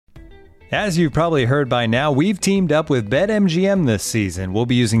As you've probably heard by now, we've teamed up with BetMGM this season. We'll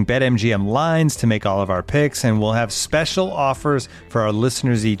be using BetMGM lines to make all of our picks, and we'll have special offers for our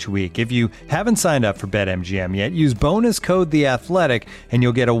listeners each week. If you haven't signed up for BetMGM yet, use bonus code The Athletic, and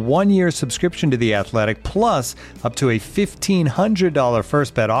you'll get a 1-year subscription to The Athletic, plus up to a $1,500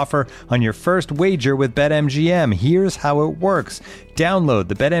 first bet offer on your first wager with BetMGM. Here's how it works. Download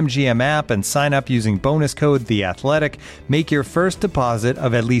the BetMGM app and sign up using bonus code The Athletic. Make your first deposit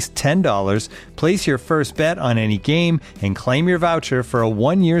of at least $10. Place your first bet on any game and claim your voucher for a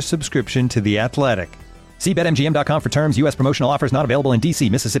 1-year subscription to The Athletic. See BetMGM.com for terms. U.S. promotional offers not available in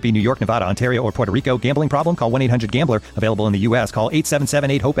D.C., Mississippi, New York, Nevada, Ontario, or Puerto Rico. Gambling problem? Call 1-800-GAMBLER. Available in the U.S. Call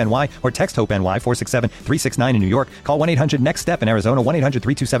 877-8-HOPE-NY or text HOPE-NY 467-369 in New York. Call 1-800-NEXT-STEP in Arizona.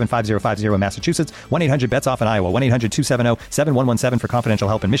 1-800-327-5050 in Massachusetts. 1-800-BETS-OFF in Iowa. 1-800-270-7117 for confidential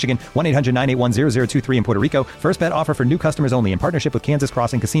help in Michigan. 1-800-981-0023 in Puerto Rico. First bet offer for new customers only in partnership with Kansas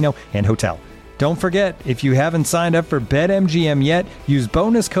Crossing Casino and Hotel. Don't forget, if you haven't signed up for BetMGM yet, use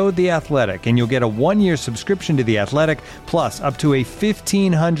bonus code The Athletic, and you'll get a 1-year subscription to The Athletic, plus up to a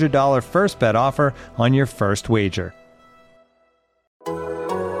 $1,500 first bet offer on your first wager.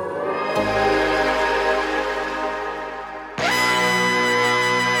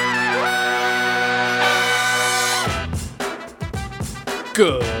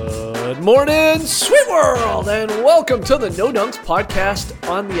 Good morning, sweet world, and welcome to the No Dunks podcast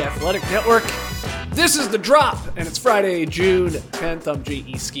on the Athletic Network. This is The Drop, and it's Friday, June 10th. I'm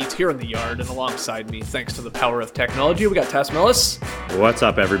J.E. Skeets here in the yard, and alongside me, thanks to the power of technology, we got Tess Mellis. What's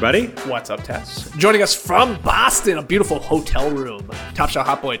up, everybody? What's up, Tess? Joining us from Boston, a beautiful hotel room, Top Shot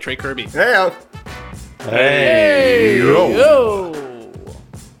Hot Boy, Trey Kirby. Hey, yo.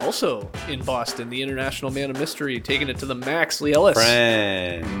 Also in Boston, the international man of mystery, taking it to the max, Lee Ellis.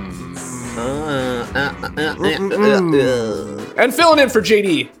 And filling in for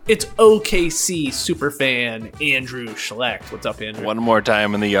JD, it's OKC superfan Andrew Schlecht. What's up, Andrew? One more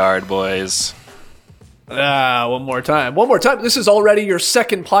time in the yard, boys. One more time. This is already your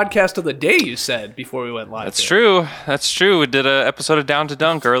second podcast of the day, you said, before we went live. That's true. We did an episode of Down to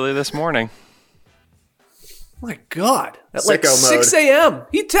Dunk early this morning. My God. At Sicko like 6 mode. a.m.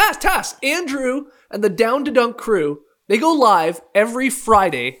 He tasked Andrew and the Down to Dunk crew. They go live every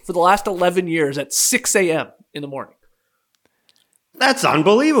Friday for the last 11 years at 6 a.m. in the morning. That's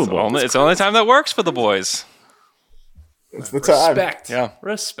unbelievable. It's the only time that works for the boys. It's the time.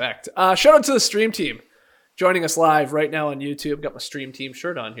 Respect. Shout out to the stream team joining us live right now on YouTube. Got my stream team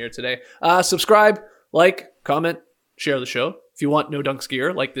shirt on here today. Subscribe, like, comment, share the show. If you want No Dunks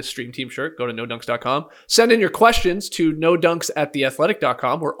gear, like this stream team shirt, go to nodunks.com. Send in your questions to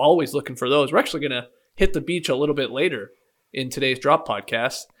nodunks@theathletic.com. We're always looking for those. We're actually going to hit the beach a little bit later in today's Drop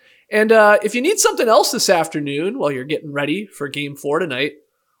podcast. And if you need something else this afternoon while you're getting ready for Game 4 tonight,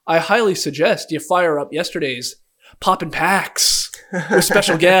 I highly suggest you fire up yesterday's Poppin' Packs with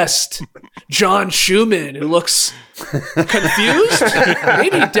special guest John Schumann, who looks confused,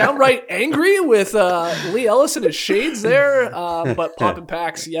 maybe downright angry with Lee Ellis and his shades there. But Poppin'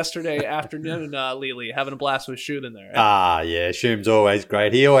 Packs yesterday afternoon, Lee, having a blast with Schumann in there. Yeah, Shoom's always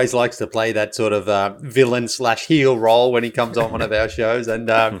great. He always likes to play that sort of villain/heel role when he comes on one of our shows, and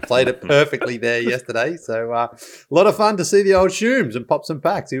played it perfectly there yesterday. So a lot of fun to see the old Shooms and pop some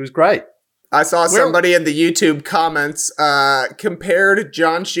packs. He was great. I saw somebody in the YouTube comments compared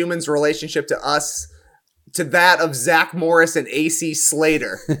John Schumann's relationship to us to that of Zach Morris and AC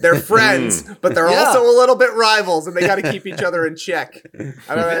Slater. They're friends, but they're also a little bit rivals, and they got to keep each other in check.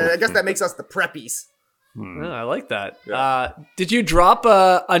 I guess that makes us the preppies. I like that. Yeah. Did you drop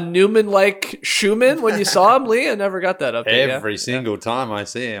a Newman-like Schumann when you saw him, Lee? I never got that update. Every single time I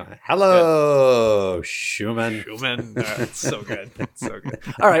see him. Hello, Schumann. It's so good.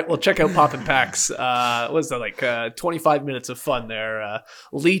 All right, well, check out Poppin' Packs. What was that, like 25 minutes of fun there?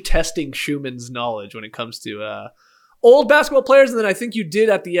 Lee testing Schumann's knowledge when it comes to old basketball players, and then I think you did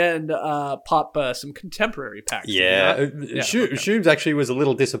at the end pop some contemporary packs. Yeah, Shooms actually was a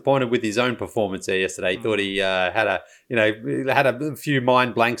little disappointed with his own performance there yesterday. He thought he had a few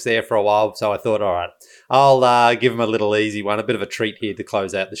mind blanks there for a while. So I thought, all right, I'll give him a little easy one, a bit of a treat here to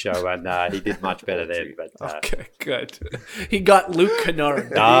close out the show, and he did much better there. But okay, good. He got Luke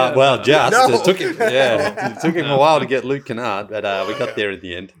Kennard. It took him a while to get Luke Kennard, but we got there in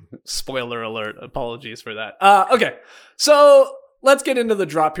the end. Spoiler alert. Apologies for that. Okay, so let's get into the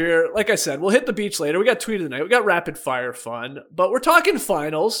drop here. Like I said, we'll hit the beach later. We got tweet of the night. We got rapid fire fun, but we're talking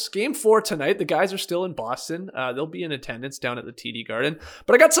finals. Game 4 tonight. The guys are still in Boston. They'll be in attendance down at the TD Garden.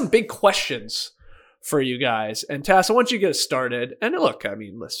 But I got some big questions for you guys. And Tass, I want you to get us started. And look, I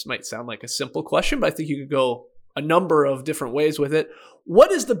mean, this might sound like a simple question, but I think you could go a number of different ways with it.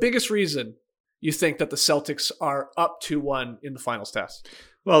 What is the biggest reason you think that the Celtics are up 2-1 in the finals test?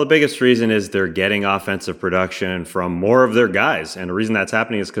 Well, the biggest reason is they're getting offensive production from more of their guys. And the reason that's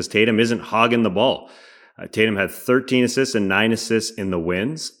happening is because Tatum isn't hogging the ball. Tatum had 13 assists and 9 assists in the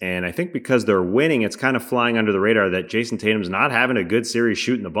wins. And I think because they're winning, it's kind of flying under the radar that Jason Tatum's not having a good series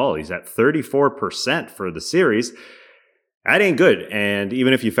shooting the ball. He's at 34% for the series. That ain't good. And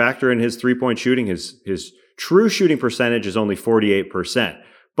even if you factor in his three-point shooting, his true shooting percentage is only 48%.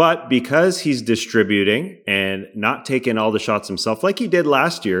 But because he's distributing and not taking all the shots himself, like he did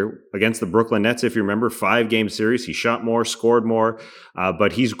last year against the Brooklyn Nets, if you remember, 5-game series, he shot more, scored more,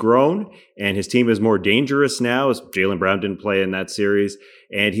 but he's grown and his team is more dangerous now as Jaylen Brown didn't play in that series.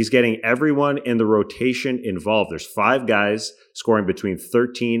 And he's getting everyone in the rotation involved. There's 5 guys scoring between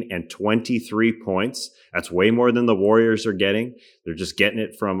 13 and 23 points. That's way more than the Warriors are getting. They're just getting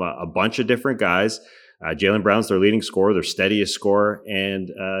it from a bunch of different guys. Jaylen Brown's their leading scorer, their steadiest scorer, and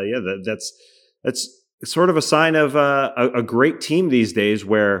that's sort of a sign of a great team these days,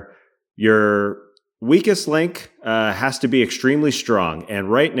 where your weakest link has to be extremely strong.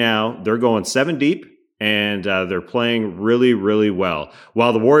 And right now, they're going 7 deep, and they're playing really, really well.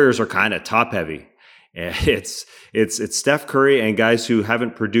 While the Warriors are kind of top heavy, it's Steph Curry and guys who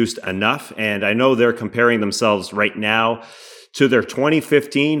haven't produced enough. And I know they're comparing themselves right now to their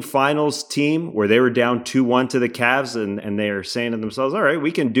 2015 finals team where they were down 2-1 to the Cavs, and they're saying to themselves, all right,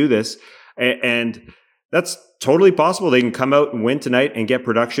 we can do this. And that's totally possible. They can come out and win tonight and get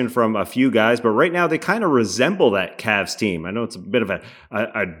production from a few guys. But right now they kind of resemble that Cavs team. I know it's a bit of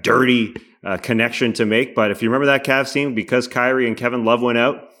a dirty connection to make, but if you remember that Cavs team, because Kyrie and Kevin Love went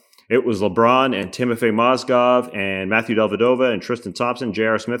out, it was LeBron and Timofey Mozgov and Matthew Dellavedova and Tristan Thompson,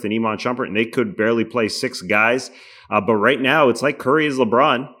 J.R. Smith and Iman Shumpert, and they could barely play 6 guys. But right now, it's like Curry is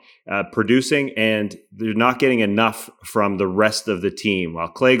LeBron producing, and they're not getting enough from the rest of the team. While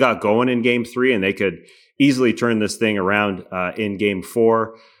Clay got going in Game 3, and they could easily turn this thing around in Game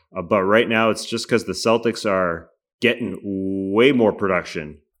 4. But right now, it's just because the Celtics are getting way more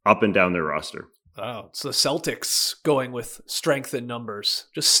production up and down their roster. Oh, it's the Celtics going with strength in numbers,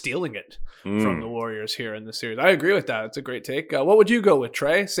 just stealing it from the Warriors here in the series. I agree with that. It's a great take. What would you go with,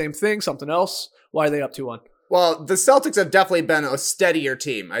 Trey? Same thing, something else? Why are they up 2-1? Well, the Celtics have definitely been a steadier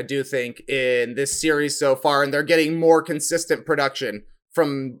team, I do think, in this series so far, and they're getting more consistent production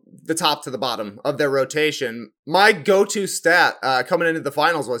from the top to the bottom of their rotation. My go-to stat coming into the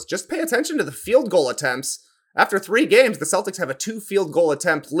finals was just pay attention to the field goal attempts. After 3 games, the Celtics have a 2 field goal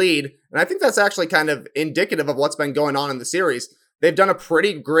attempt lead, and I think that's actually kind of indicative of what's been going on in the series. They've done a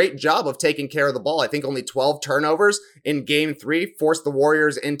pretty great job of taking care of the ball. I think only 12 turnovers in Game 3 forced the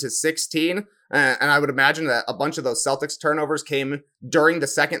Warriors into 16. And I would imagine that a bunch of those Celtics turnovers came during the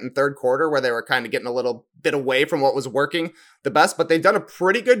second and third quarter, where they were kind of getting a little bit away from what was working the best. But they've done a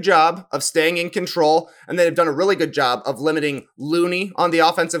pretty good job of staying in control, and they've done a really good job of limiting Looney on the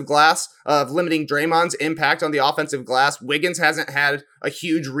offensive glass, of limiting Draymond's impact on the offensive glass. Wiggins hasn't had a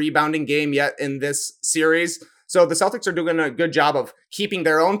huge rebounding game yet in this series. So the Celtics are doing a good job of keeping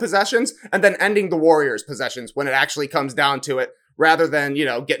their own possessions and then ending the Warriors' possessions when it actually comes down to it, rather than,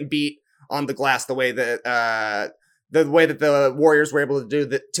 getting beat on the glass the way that the Warriors were able to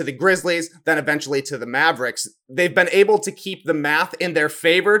do to the Grizzlies, then eventually to the Mavericks. They've been able to keep the math in their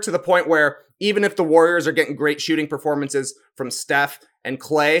favor to the point where even if the Warriors are getting great shooting performances from Steph and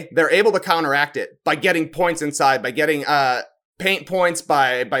Clay, they're able to counteract it by getting points inside, by getting paint points,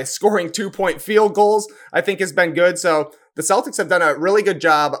 by scoring 2-point field goals, I think has been good. So the Celtics have done a really good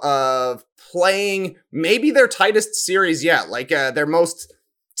job of playing maybe their tightest series yet, like their most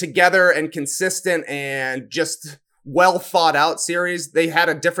together and consistent and just well thought out series. They had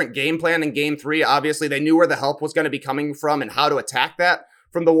a different game plan in Game 3. Obviously, they knew where the help was going to be coming from and how to attack that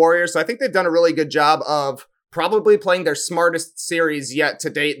from the Warriors. So I think they've done a really good job of probably playing their smartest series yet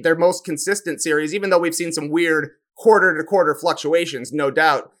to date, their most consistent series, even though we've seen some weird quarter-to-quarter fluctuations, no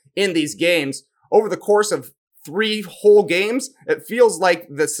doubt, in these games. Over the course of 3 whole games, it feels like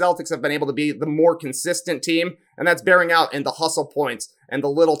the Celtics have been able to be the more consistent team, and that's bearing out in the hustle points and the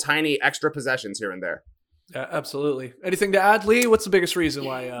little tiny extra possessions here and there. Yeah, absolutely. Anything to add, Lee? What's the biggest reason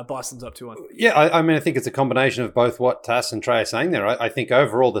why Boston's up 2-1? Yeah, I think it's a combination of both what Tass and Trey are saying there. I think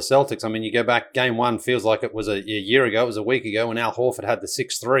overall the Celtics, you go back, Game 1 feels like it was a year ago, it was a week ago, when Al Horford had the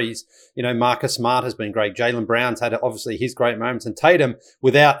 6 threes. Marcus Smart has been great. Jaylen Brown's had obviously his great moments, and Tatum,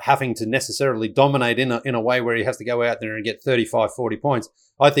 without having to necessarily dominate in a way where he has to go out there and get 35, 40 points,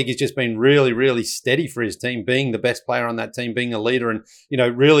 I think he's just been really, really steady for his team, being the best player on that team, being a leader, and,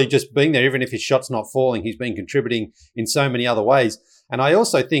 really just being there. Even if his shot's not falling, he's been contributing in so many other ways. And I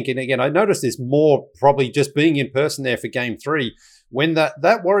also think, and again, I noticed this more probably just being in person there for game 3, when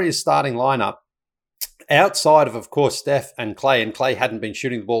that Warriors starting lineup, outside of course, Steph and Clay hadn't been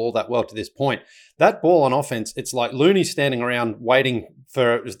shooting the ball all that well to this point, that ball on offense, it's like Looney standing around waiting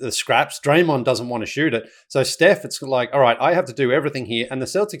for the scraps. Draymond doesn't want to shoot it. So Steph, it's like, all right, I have to do everything here. And the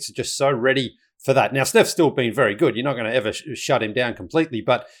Celtics are just so ready for that. Now, Steph's still been very good. You're not going to ever shut him down completely,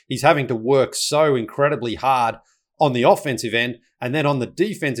 but he's having to work so incredibly hard on the offensive end. And then on the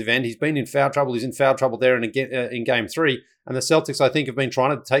defensive end, he's been in foul trouble. He's in foul trouble there in game 3. And the Celtics, I think, have been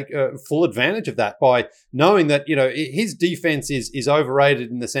trying to take full advantage of that by knowing that, his defense is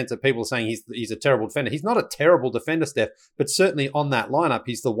overrated in the sense that people are saying he's a terrible defender. He's not a terrible defender, Steph, but certainly on that lineup,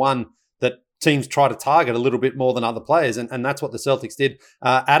 he's the one that teams try to target a little bit more than other players. And that's what the Celtics did.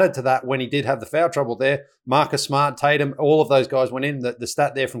 Added to that, when he did have the foul trouble there, Marcus Smart, Tatum, all of those guys went in. The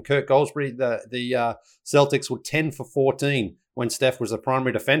stat there from Kurt Goldsberry, the Celtics were 10 for 14 when Steph was the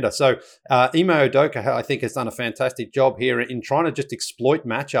primary defender. So Ime Udoka, I think, has done a fantastic job here in trying to just exploit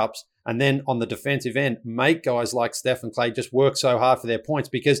matchups and then on the defensive end, make guys like Steph and Clay just work so hard for their points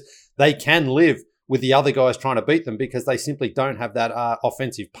because they can live with the other guys trying to beat them because they simply don't have that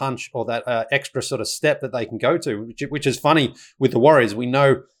offensive punch or that extra sort of step that they can go to, which is funny with the Warriors. We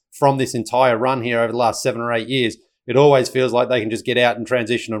know from this entire run here over the last 7 or 8 years, it always feels like they can just get out and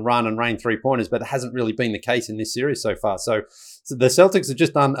transition and run and rain 3-pointers, but it hasn't really been the case in this series so far. So the Celtics have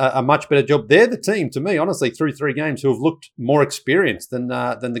just done a much better job. They're the team, to me, honestly, through 3 games, who have looked more experienced than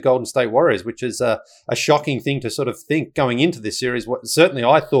the Golden State Warriors, which is a shocking thing to sort of think going into this series. Certainly,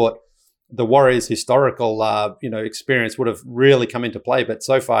 I thought the Warriors' historical experience would have really come into play, but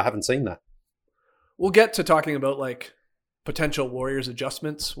so far I haven't seen that. We'll get to talking about potential Warriors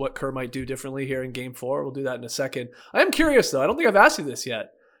adjustments, what Kerr might do differently here in game 4. We'll do that in a second. I am curious though. I don't think I've asked you this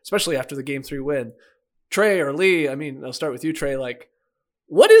yet, especially after the game 3 win. Trey or Lee, I'll start with you, Trey.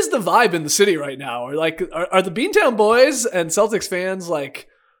 What is the vibe in the city right now? Or are the Beantown boys and Celtics fans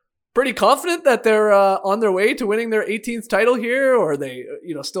pretty confident that they're on their way to winning their 18th title here? Or are they,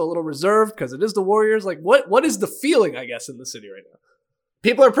 still a little reserved because it is the Warriors? What is the feeling, I guess, in the city right now?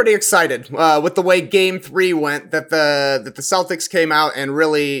 People are pretty excited with the way game 3 went, that the Celtics came out and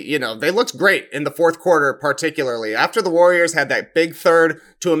really, they looked great in the fourth quarter, particularly after the Warriors had that big third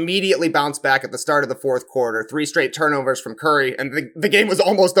to immediately bounce back at the start of the fourth quarter. 3 straight turnovers from Curry, and the game was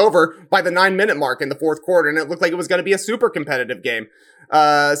almost over by the 9-minute mark in the fourth quarter, and it looked like it was going to be a super competitive game.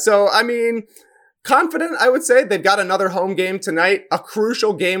 Confident, I would say. They've got another home game tonight, a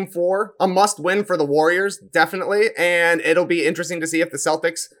crucial game 4, a must win for the Warriors, definitely. And it'll be interesting to see if the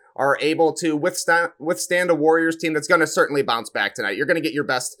Celtics are able to withstand a Warriors team that's going to certainly bounce back tonight. You're going to get your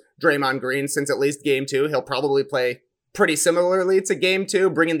best Draymond Green since at least game 2. He'll probably play pretty similarly to game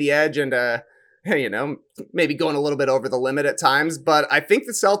 2, bringing the edge and, maybe going a little bit over the limit at times. But I think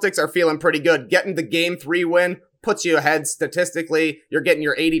the Celtics are feeling pretty good. Getting the game 3 win puts you ahead statistically. You're getting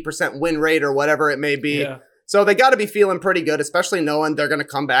your 80% win rate or whatever it may be. Yeah. So they got to be feeling pretty good, especially knowing they're going to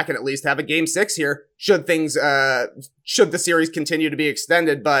come back and at least have a game 6 here should the series continue to be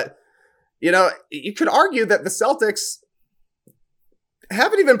extended. But, you could argue that the Celtics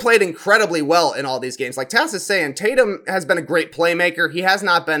haven't even played incredibly well in all these games. Like Taz is saying, Tatum has been a great playmaker. He has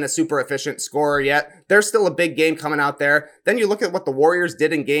not been a super efficient scorer yet. There's still a big game coming out there. Then you look at what the Warriors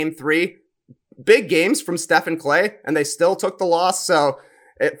did in game 3. Big games from Steph and Clay, and they still took the loss. So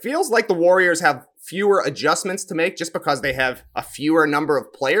it feels like the Warriors have fewer adjustments to make just because they have a fewer number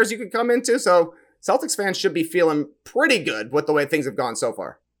of players you could come into. So Celtics fans should be feeling pretty good with the way things have gone so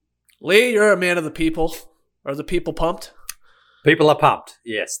far. Lee, you're a man of the people. Are the people pumped? People are pumped.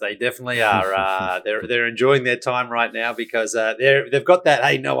 Yes, they definitely are. They're enjoying their time right now because they've got that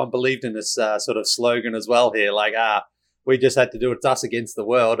 "Hey, no one believed in us" sort of slogan as well here. We just had to do it. It's us against the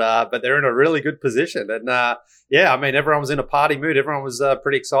world. But they're in a really good position. And everyone was in a party mood. Everyone was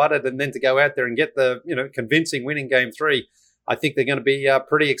pretty excited. And then to go out there and get the, convincing win in game 3, I think they're going to be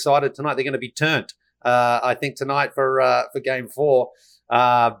pretty excited tonight. They're going to be turned, I think, tonight for game 4.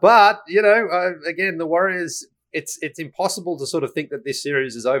 Again, the Warriors, it's impossible to sort of think that this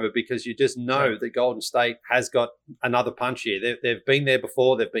series is over because you just know that Golden State has got another punch here. They've been there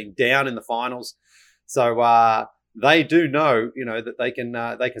before. They've been down in the finals. So, they do know, that they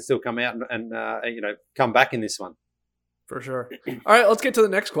can still come out and come back in this one. For sure. All right, let's get to the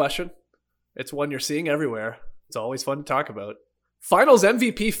next question. It's one you're seeing everywhere. It's always fun to talk about. Finals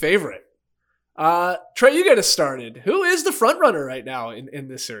MVP favorite. Trey, you get us started. Who is the front runner right now in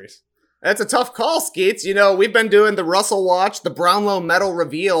this series? That's a tough call, Skeets. We've been doing the Russell Watch, the Brownlow medal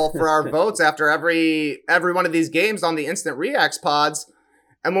reveal for our votes after every one of these games on the Instant Reacts pods.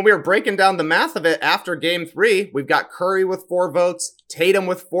 And when we were breaking down the math of it after game 3, we've got Curry with 4 votes, Tatum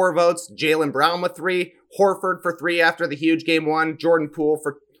with 4 votes, Jaylen Brown with 3, Horford for 3 after the huge game 1, Jordan Poole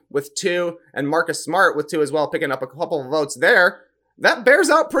with 2, and Marcus Smart with 2 as well, picking up a couple of votes there. That bears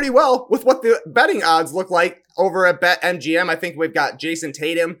out pretty well with what the betting odds look like over at BetMGM. I think we've got Jason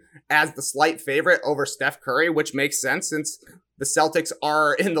Tatum as the slight favorite over Steph Curry, which makes sense since the Celtics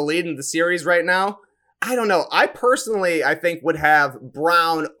are in the lead in the series right now. I don't know. I think would have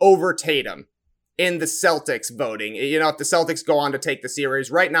Brown over Tatum in the Celtics voting. You know, if the Celtics go on to take the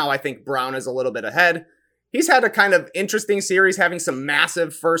series right now, I think Brown is a little bit ahead. He's had a kind of interesting series, having some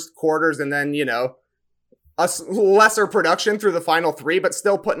massive first quarters and then, you know, a lesser production through the final 3, but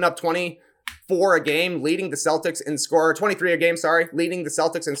still putting up 24 a game, leading the Celtics in score, 23 a game, leading the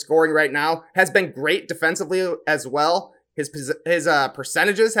Celtics in scoring right now. Has been great defensively as well. His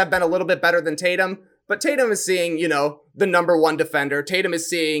percentages have been a little bit better than Tatum. But Tatum is seeing, you know, the number 1 defender. Tatum is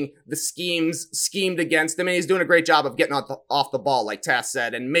seeing the schemed against him, and he's doing a great job of getting off the ball, like Tass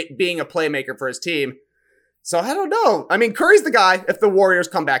said, and being a playmaker for his team. So I don't know. I mean, Curry's the guy if the Warriors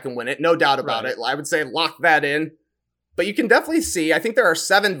come back and win it. No doubt about it. I would say lock that in. But you can definitely see, I think there are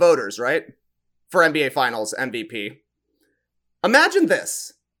 7 voters, right, for NBA Finals MVP. Imagine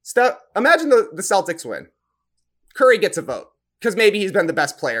this. Imagine the Celtics win. Curry gets a vote, because maybe he's been the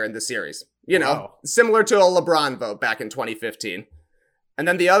best player in the series. You know, similar to a LeBron vote back in 2015. And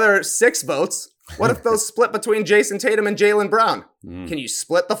then the other 6 votes, what if those split between Jason Tatum and Jaylen Brown? Can you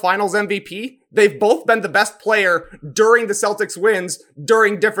split the Finals MVP? They've both been the best player during the Celtics wins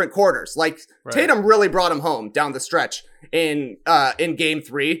during different quarters. Like, Tatum really brought him home down the stretch in game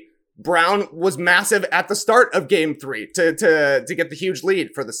 3. Brown was massive at the start of game 3 to get the huge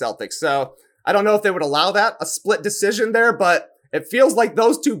lead for the Celtics. So I don't know if they would allow that, a split decision there, but it feels like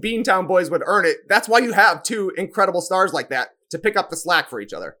those 2 Beantown boys would earn it. That's why you have 2 incredible stars like that to pick up the slack for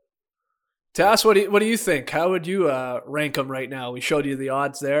each other. Tass, what do you think? How would you rank them right now? We showed you the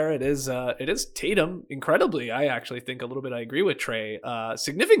odds there. It is Tatum, incredibly. I actually think a little bit. I agree with Trey.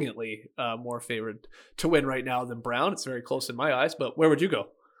 Significantly more favored to win right now than Brown. It's very close in my eyes. But where would you go?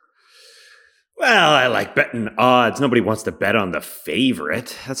 Well, I like betting odds. Nobody wants to bet on the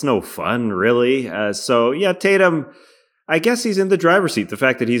favorite. That's no fun, really. So yeah, Tatum. I guess he's in the driver's seat. The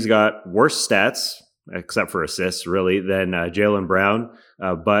fact that he's got worse stats, except for assists, really, than Jaylen Brown.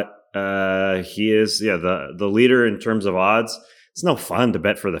 But he is, the leader in terms of odds. It's no fun to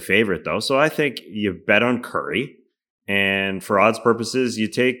bet for the favorite, though. So I think you bet on Curry. And for odds purposes, you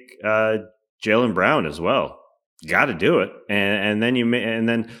take Jaylen Brown as well. You got to do it. And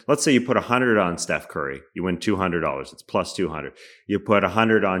then let's say you put 100 on Steph Curry. You win $200. It's plus 200. You put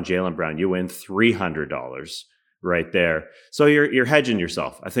 100 on Jaylen Brown. You win $300. Right there. So you're hedging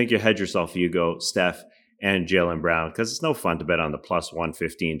yourself. I think you hedge yourself if you go Steph and Jaylen Brown, because it's no fun to bet on the plus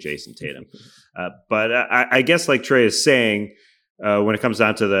 115 Jason Tatum. But I guess like Trey is saying, when it comes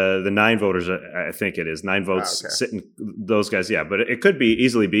down to the 9 voters, I think it is 9 votes sitting those guys. Yeah, but it could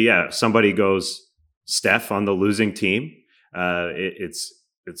easily be, somebody goes Steph on the losing team.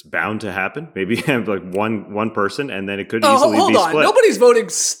 It's bound to happen. Maybe have like one person, and then it could easily be split. Nobody's voting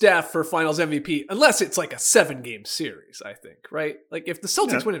Steph for Finals MVP unless it's like a 7-game series. I think, right? Like if the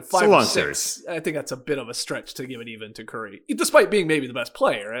Celtics win in 5 or 6, series. I think that's a bit of a stretch to give it even to Curry, despite being maybe the best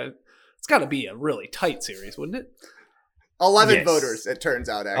player. It's got to be a really tight series, wouldn't it? 11 voters, it turns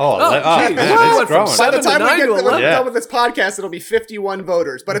out, actually. Man, it's growing. By the time we get done with this podcast, it'll be 51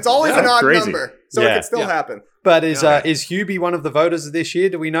 voters. But it's always an odd number, so it can still happen. But is Hubie one of the voters this year?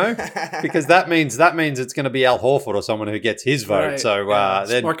 Do we know? Because that means it's going to be Al Horford or someone who gets his vote. Right. So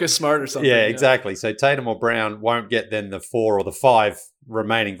then Marcus Smart or something. Yeah, exactly. So Tatum or Brown won't get then the 4 or the 5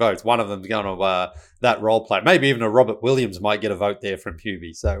 remaining votes. One of them's going to that role play. Maybe even a Robert Williams might get a vote there from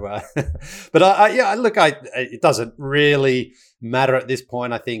Hubie. So, but it doesn't really matter at this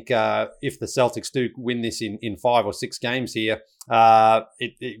point. I think if the Celtics do win this in 5 or 6 games here,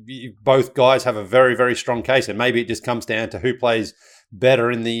 both guys have a very, very strong case, and maybe it just comes down to who plays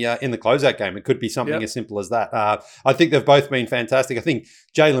better in the closeout game. It could be something as simple as that. I think they've both been fantastic. I think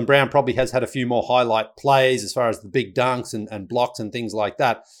Jaylen Brown probably has had a few more highlight plays as far as the big dunks and blocks and things like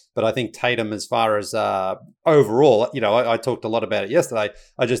that. But I think Tatum, as far as overall, I talked a lot about it yesterday.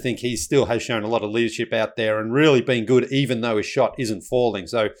 I just think he still has shown a lot of leadership out there and really been good, even though his shot isn't falling.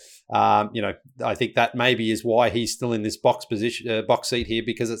 So, I think that maybe is why he's still in this box seat here,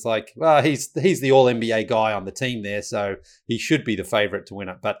 because it's like, well, he's the All NBA guy on the team there, so he should be the favorite to win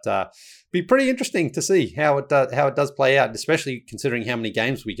it. But be pretty interesting to see how it does play out, especially considering how many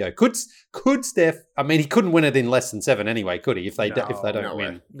games we go. Could Steph? I mean, he couldn't win it in less than 7 anyway, could he? If they don't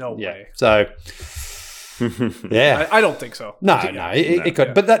win, no way. So Yeah. I don't think so. No, it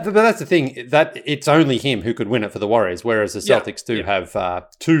could. But that's the thing, that it's only him who could win it for the Warriors, whereas the Celtics have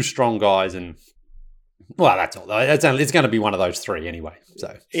two strong guys, and well, that's all. It's going to be one of those three anyway.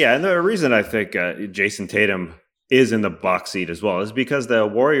 So yeah, and the reason I think Jason Tatum is in the box seat as well is because the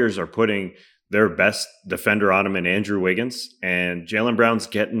Warriors are putting their best defender on him in Andrew Wiggins, and Jaylen Brown's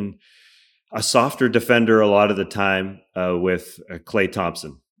getting a softer defender a lot of the time with Klay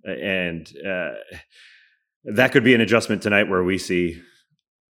Thompson, and that could be an adjustment tonight where we see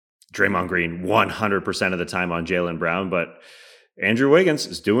Draymond Green 100% of the time on Jaylen Brown, but Andrew Wiggins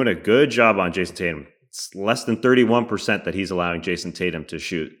is doing a good job on Jason Tatum. It's less than 31% that he's allowing Jason Tatum to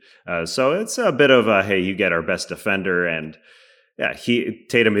shoot. So it's a bit of a, hey, you get our best defender, and yeah,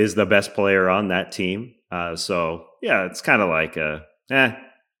 Tatum is the best player on that team. So yeah, it's kind of like,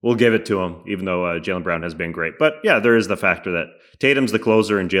 we'll give it to him, even though Jaylen Brown has been great. But yeah, there is the factor that Tatum's the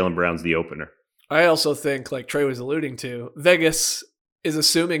closer and Jaylen Brown's the opener. I also think, like Trey was alluding to, Vegas is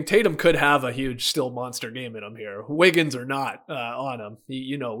assuming Tatum could have a huge, still monster game in him here. Wiggins or not on him.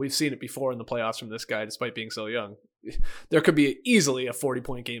 We've seen it before in the playoffs from this guy, despite being so young. There could be easily a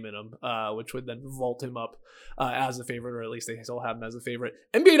 40-point game in him, which would then vault him up as a favorite, or at least they still have him as a favorite.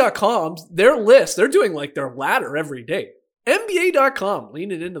 NBA.com, their list, they're doing like their ladder every day. NBA.com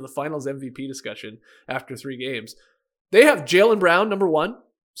leaning into the finals MVP discussion after 3 games. They have Jaylen Brown, number 1.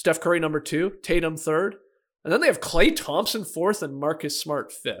 Steph Curry, number 2, Tatum, 3rd. And then they have Klay Thompson, 4th, and Marcus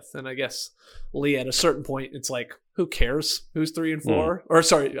Smart, 5th. And I guess, Lee, at a certain point, it's like, who cares who's 3 and 4? Or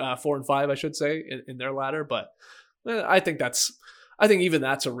sorry, 4 and 5, I should say, in their ladder. But I think even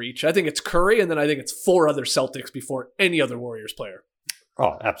that's a reach. I think it's Curry, and then I think it's 4 other Celtics before any other Warriors player.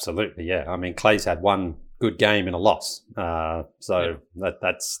 Oh, absolutely, yeah. I mean, Klay's had one good game and a loss. That's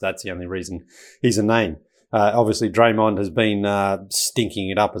the only reason he's a name. Obviously, Draymond has been stinking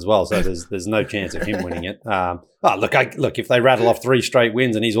it up as well, so there's no chance of him winning it. Look, if they rattle off 3 straight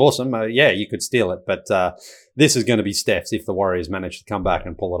wins and he's awesome, you could steal it. But this is going to be Steph's if the Warriors manage to come back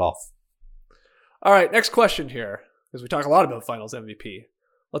and pull it off. All right, next question here, because we talk a lot about Finals MVP.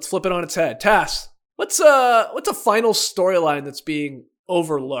 Let's flip it on its head. Tass, what's a Finals storyline that's being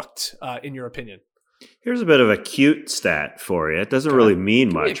overlooked in your opinion? Here's a bit of a cute stat for you. It doesn't really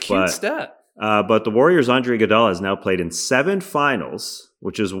mean much, stat. But the Warriors' Andre Iguodala has now played in 7 finals,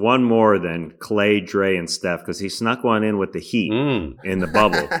 which is one more than Klay, Dre, and Steph, because he snuck one in with the Heat in the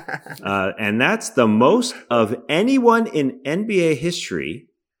bubble. And that's the most of anyone in NBA history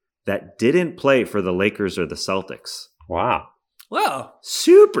that didn't play for the Lakers or the Celtics. Wow. Wow.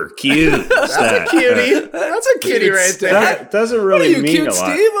 Super cute. That's a cutie. That's a cutie right there. That doesn't really mean cute a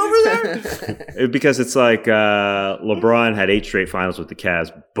lot. Steve over there? Because it's like LeBron had 8 straight finals with the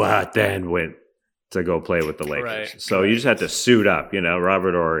Cavs, but then went to go play with the Lakers. Right. So you just had to suit up,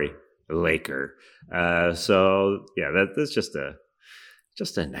 Robert Horry, Laker. So yeah, that's just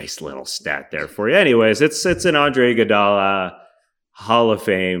a nice little stat there for you. Anyways, it's an Andre Iguodala Hall of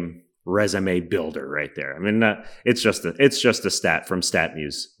Fame resume builder right there. I mean, it's just a stat from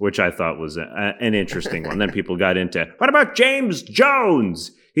StatMuse, which I thought was an interesting one. Then people got into, what about James Jones?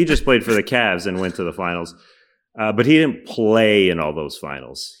 He just played for the Cavs and went to the finals, but he didn't play in all those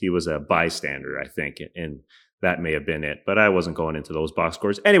finals. He was a bystander, I think, and that may have been it. But I wasn't going into those box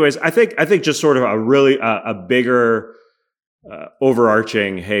scores. Anyways, I think just sort of a really a bigger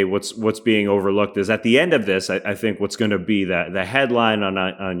overarching, hey, what's being overlooked is at the end of this, I think what's going to be the headline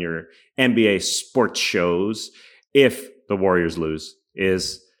on your NBA sports shows if the Warriors lose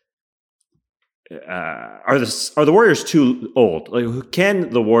is are the Warriors too old? Like, can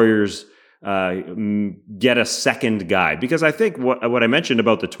the Warriors get a second guy? Because I think what I mentioned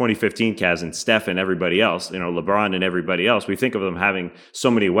about the 2015 Cavs and Steph and everybody else, LeBron and everybody else, we think of them having so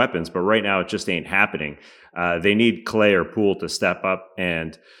many weapons, but right now it just ain't happening. They need Klay or Poole to step up,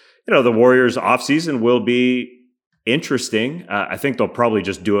 and the Warriors offseason will be interesting. I think they'll probably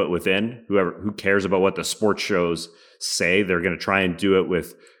just do it within who cares about what the sports shows say. They're going to try and do it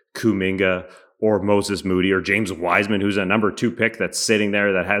with Kuminga or Moses Moody or James Wiseman, who's a number 2 pick that's sitting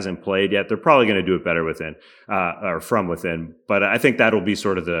there that hasn't played yet. They're probably going to do it better within or from within. But I think that'll be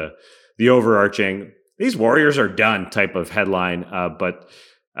sort of the overarching, these Warriors are done type of headline.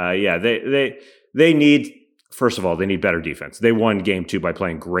 They need, first of all, they need better defense. They won game 2 by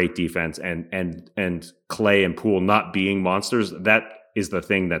playing great defense, and Klay and Poole not being monsters. That is the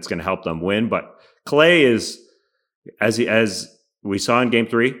thing that's going to help them win. But Klay is, as we saw in game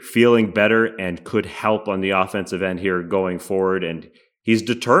 3, feeling better and could help on the offensive end here going forward. And he's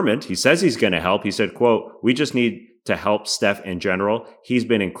determined. He says he's going to help. He said, quote, "We just need to help Steph in general. He's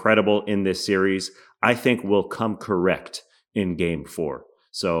been incredible in this series. I think we'll come correct in game 4.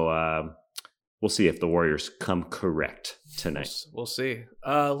 So, we'll see if the Warriors come correct tonight. We'll see.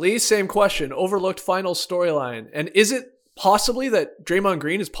 Lee, same question. Overlooked final storyline. And is it possibly that Draymond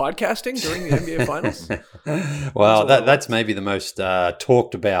Green is podcasting during the NBA Finals? Well, that's maybe the most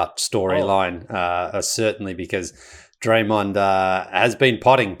talked about storyline, certainly, because Draymond has been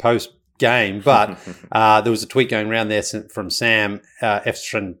potting post-game, but there was a tweet going around there from Sam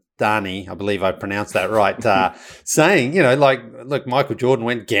Efstrandani, I believe I pronounced that right, saying, look, Michael Jordan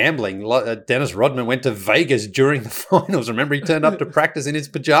went gambling. Dennis Rodman went to Vegas during the finals. Remember, he turned up to practice in his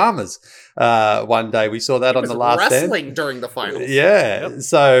pajamas one day. We saw that on The Last Dance. Wrestling during the finals. Yeah. Yep.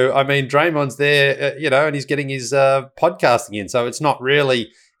 So, I mean, Draymond's there, and he's getting his podcasting in. So it's not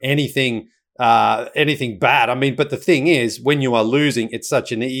really anything bad. I mean, but the thing is, when you are losing, it's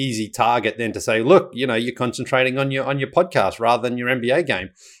such an easy target then to say, look, you're concentrating on your podcast rather than your NBA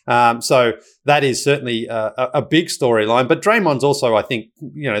game. So that is certainly a big storyline. But Draymond's also, I think,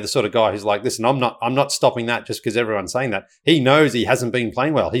 the sort of guy who's like, listen, I'm not stopping that just because everyone's saying that. He knows he hasn't been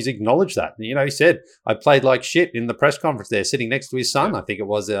playing well. He's acknowledged that. He said, I played like shit in the press conference there, sitting next to his son, I think it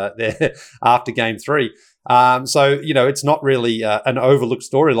was there after game 3. So it's not really an overlooked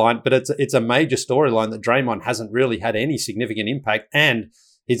storyline, but it's a major storyline that Draymond hasn't really had any significant impact, and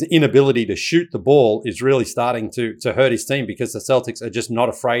his inability to shoot the ball is really starting to hurt his team because the Celtics are just not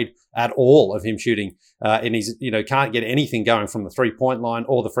afraid at all of him shooting, and he's can't get anything going from the 3-point line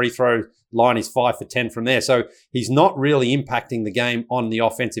or the free throw line. He's 5 for 10 from there, so he's not really impacting the game on the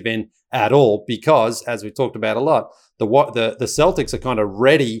offensive end at all because, as we talked about a lot, the Celtics are kind of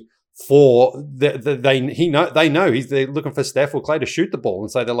ready for they're looking for Steph or Clay to shoot the ball,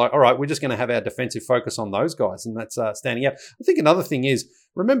 and so they're like, all right, we're just going to have our defensive focus on those guys, and that's standing out. I think another thing is,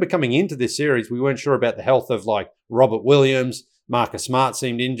 remember coming into this series, we weren't sure about the health of like Robert Williams. Marcus Smart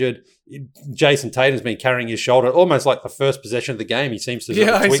seemed injured. Jason Tatum's been carrying his shoulder almost like the first possession of the game. He seems to he's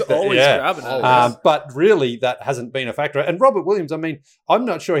always grabbing it. But really, that hasn't been a factor. And Robert Williams, I mean, I'm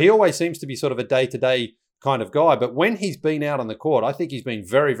not sure. He always seems to be sort of a day-to-day kind of guy, but when he's been out on the court, I think he's been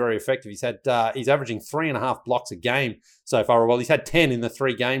very, very effective. He's averaging 3.5 blocks a game so far. Well, he's had 10 in the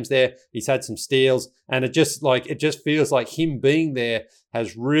 3 games there. He's had some steals, and it just feels like him being there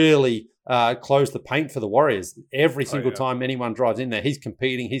has really closed the paint for the Warriors. Every single time anyone drives in there, he's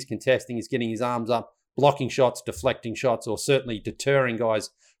competing, he's contesting, he's getting his arms up, blocking shots, deflecting shots, or certainly deterring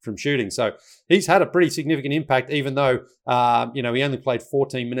guys from shooting. So he's had a pretty significant impact, even though, he only played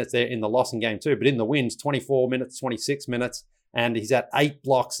 14 minutes there in the loss in game 2, but in the wins, 24 minutes, 26 minutes, and he's had 8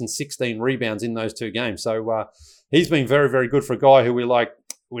 blocks and 16 rebounds in those 2 games. So he's been very, very good for a guy who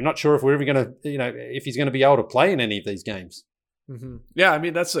we're not sure if we're ever going to, if he's going to be able to play in any of these games. Mm-hmm. Yeah, I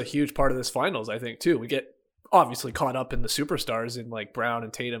mean, that's a huge part of this finals, I think, too. We get obviously caught up in the superstars in like Brown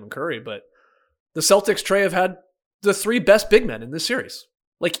and Tatum and Curry, but the Celtics, Trey, have had the 3 best big men in this series.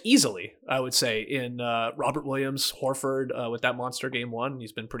 Like easily, I would say, in Robert Williams, Horford with that monster game 1.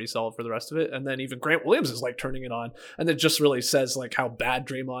 He's been pretty solid for the rest of it. And then even Grant Williams is like turning it on. And it just really says like how bad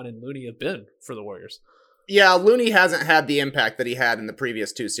Draymond and Looney have been for the Warriors. Yeah, Looney hasn't had the impact that he had in the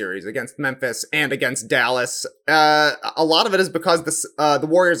previous 2 series against Memphis and against Dallas. A lot of it is because the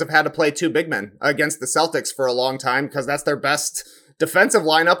Warriors have had to play 2 big men against the Celtics for a long time because that's their best defensive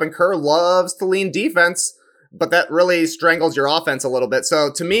lineup, and Kerr loves to lean defense. But that really strangles your offense a little bit.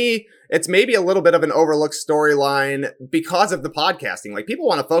 So to me, it's maybe a little bit of an overlooked storyline because of the podcasting. Like, people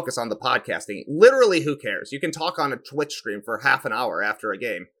want to focus on the podcasting. Literally, who cares? You can talk on a Twitch stream for half an hour after a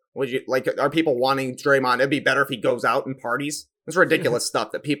game. Are people wanting Draymond? It'd be better if he goes out and parties. It's ridiculous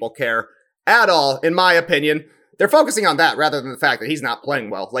stuff that people care at all, in my opinion. They're focusing on that rather than the fact that he's not playing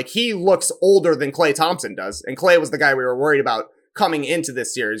well. Like, he looks older than Klay Thompson does. And Klay was the guy we were worried about coming into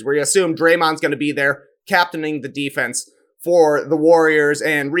this series, where you assume Draymond's going to be there, captaining the defense for the Warriors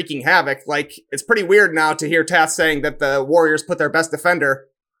and wreaking havoc. Like, it's pretty weird now to hear Tass saying that the Warriors put their best defender,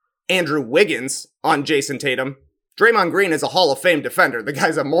 Andrew Wiggins, on Jason Tatum. Draymond Green is a Hall of Fame defender. The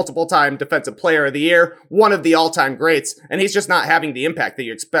guy's a multiple-time Defensive Player of the Year, one of the all-time greats, and he's just not having the impact that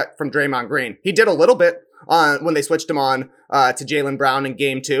you expect from Draymond Green. He did a little bit when they switched him on to Jaylen Brown in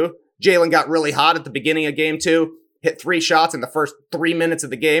Game 2. Jaylen got really hot at the beginning of Game 2, hit 3 shots in the first 3 minutes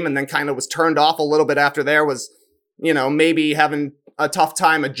of the game, and then kind of was turned off a little bit after there, was, maybe having a tough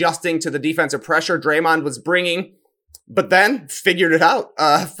time adjusting to the defensive pressure Draymond was bringing, but then figured it out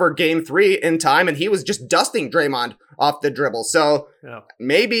for Game 3 in time, and he was just dusting Draymond off the dribble. So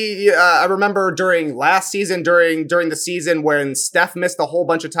maybe I remember during last season, during the season when Steph missed a whole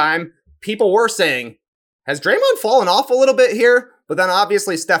bunch of time, people were saying, has Draymond fallen off a little bit here? But then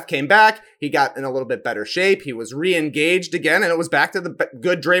obviously Steph came back. He got in a little bit better shape. He was re-engaged again, and it was back to the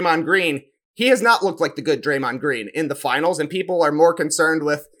good Draymond Green he has not looked like the good Draymond Green in the finals, and people are more concerned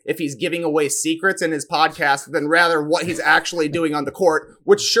with if he's giving away secrets in his podcast than rather what he's actually doing on the court,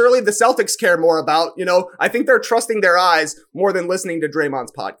 which surely the Celtics care more about. You know, I think they're trusting their eyes more than listening to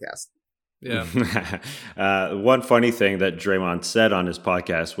Draymond's podcast. Yeah. One funny thing that Draymond said on his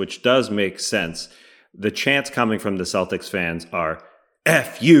podcast, which does make sense, the chants coming from the Celtics fans are,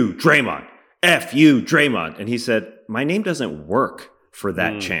 F you, Draymond. F you, Draymond. And he said, my name doesn't work for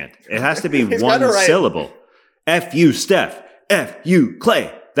that chant. It has to be one syllable. F you, Steph. F you,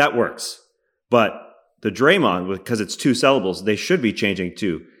 Clay. That works. But the Draymond, because it's 2 syllables, they should be changing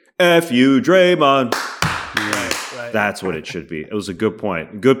to F you, Draymond. Right. That's what it should be. It was a good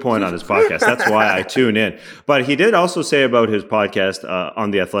point. Good point on his podcast. That's why I tune in. But he did also say about his podcast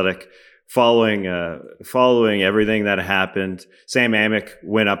on The Athletic, following everything that happened, Sam Amick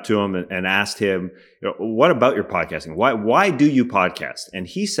went up to him and asked him, what about your podcasting? Why do you podcast? And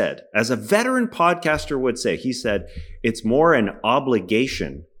he said, as a veteran podcaster would say, he said, it's more an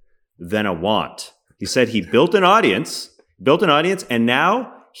obligation than a want. He said he built an audience, and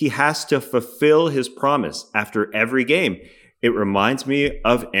now he has to fulfill his promise after every game. It reminds me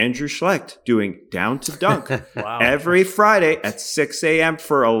of Andrew Schlecht doing Down to Dunk every Friday at 6 a.m.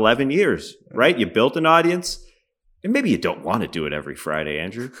 for 11 years, right? You built an audience, and maybe you don't want to do it every Friday,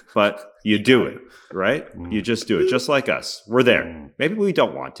 Andrew, but you do it, right? You just do it, just like us. We're there. Maybe we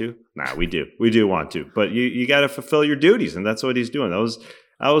don't want to. Nah, we do. We do want to, but you got to fulfill your duties, and that's what he's doing.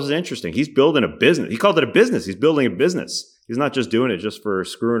 That was interesting. He's building a business. He called it a business. He's building a business. He's not just doing it just for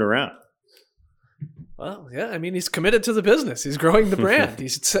screwing around. Well, yeah, I mean, he's committed to the business. He's growing the brand. He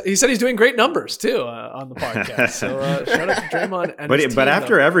said he's doing great numbers, too, on the podcast. So shout out to Draymond and his team, but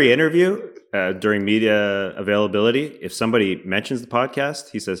after every interview, during media availability, if somebody mentions the podcast,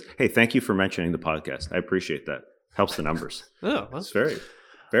 he says, hey, thank you for mentioning the podcast. I appreciate that. Helps the numbers. Oh, well, it's very,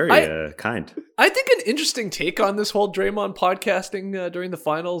 very kind. I think an interesting take on this whole Draymond podcasting during the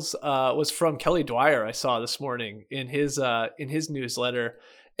finals was from Kelly Dwyer. I saw this morning in his newsletter.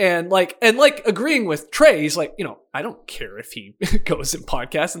 And agreeing with Trey, he's like, I don't care if he goes and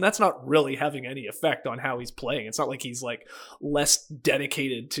podcasts, and that's not really having any effect on how he's playing. It's not like he's like less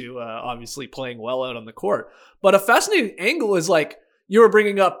dedicated to obviously playing well out on the court. But a fascinating angle is like you were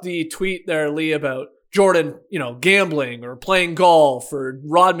bringing up the tweet there, Lee, about Jordan, gambling or playing golf, or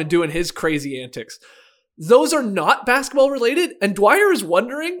Rodman doing his crazy antics. Those are not basketball related, and Dwyer is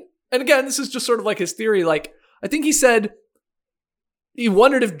wondering. And again, this is just sort of like his theory. Like I think he said, he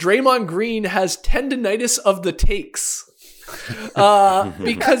wondered if Draymond Green has tendinitis of the takes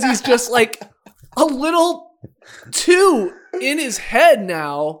because he's just like a little too in his head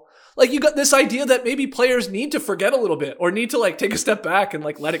now. Like you got this idea that maybe players need to forget a little bit or need to like take a step back and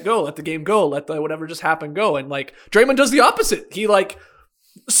like let it go, let the game go, let the whatever just happened go. And like Draymond does the opposite. He like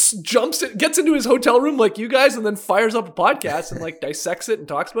gets into his hotel room like you guys and then fires up a podcast and like dissects it and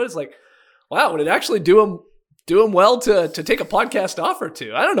talks about it. It's like, wow, would it actually do him well to take a podcast offer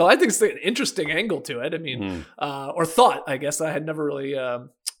to? I don't know. I think it's an interesting angle to it. I mean, or thought, I guess I had never really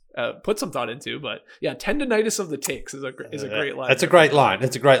put some thought into, but yeah, tendinitis of the takes is a great line. That's a great line.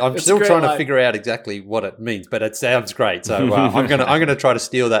 It's a great. I'm still trying to figure out exactly what it means, but it sounds great. So I'm gonna try to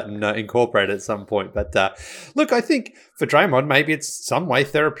steal that and incorporate it at some point. But look, I think for Draymond, maybe it's some way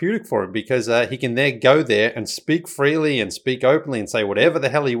therapeutic for him because he can go there and speak freely and speak openly and say whatever the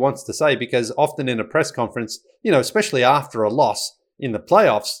hell he wants to say. Because often in a press conference, especially after a loss in the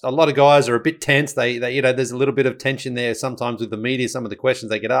playoffs, a lot of guys are a bit tense. They there's a little bit of tension there sometimes with the media, some of the questions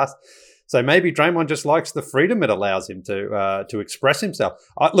they get asked. So maybe Draymond just likes the freedom it allows him to express himself.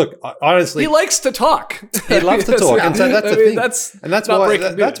 Honestly, he likes to talk. He loves to talk, and so that's the thing.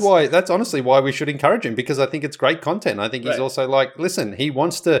 That's honestly why we should encourage him, because I think it's great content. I think he's also like, listen, he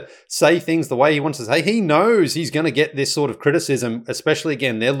wants to say things the way he wants to say. He knows he's going to get this sort of criticism, especially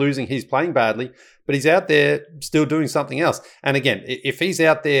again, they're losing. He's playing badly, but he's out there still doing something else. And again, if he's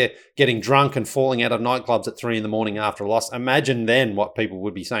out there getting drunk and falling out of nightclubs at 3 a.m. after a loss, imagine then what people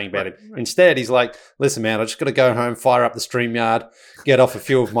would be saying about him. Instead, he's like, listen, man, I just got to go home, fire up the StreamYard, get off a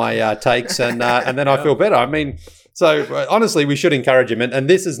few of my takes, and then I feel better. I mean, so honestly, we should encourage him. And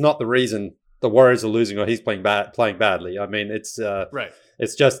this is not the reason the Warriors are losing or he's playing badly. I mean, it's right.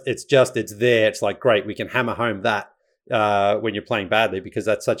 It's there. It's like, great, we can hammer home that when you're playing badly, because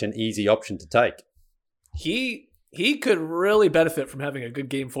that's such an easy option to take. He could really benefit from having a good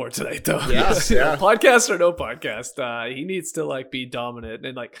game 4 tonight, though. Yes, yeah. Podcast or no podcast, he needs to like be dominant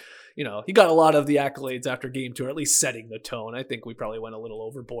and like he got a lot of the accolades after game 2, or at least setting the tone. I think we probably went a little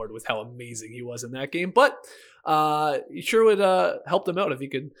overboard with how amazing he was in that game, but it sure would help them out if he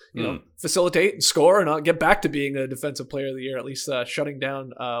could, facilitate and score and not get back to being a defensive player of the year, at least shutting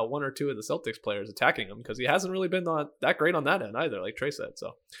down one or two of the Celtics players attacking him, because he hasn't really been that great on that end either, like Trey said.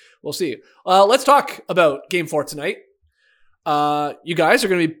 So we'll see. Let's talk about game 4 tonight. You guys are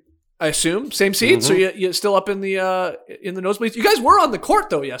going to be, I assume, same seats, so you're still up in the nosebleeds. You guys were on the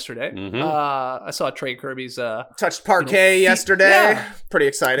court though yesterday. I saw Trey Kirby's touched parquet yesterday. Yeah. Pretty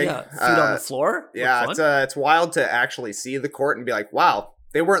exciting. Yeah, feet on the floor. Yeah, it's wild to actually see the court and be like, wow,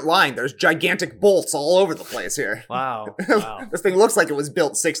 they weren't lying. There's gigantic bolts all over the place here. Wow. This thing looks like it was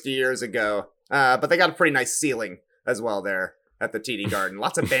built 60 years ago, but they got a pretty nice ceiling as well there at the TD Garden.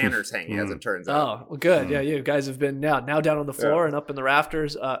 Lots of banners hanging, as it turns out. Oh, well, good. Yeah, you guys have been now down on the floor and up in the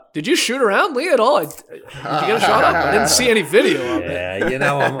rafters. Did you shoot around, Lee, at all? Did you get a shot up? I didn't see any video of it.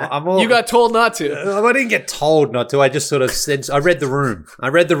 Yeah, I'm all... You got told not to. I didn't get told not to. I just sort of said... I read the room,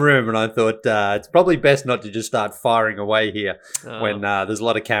 and I thought it's probably best not to just start firing away here when there's a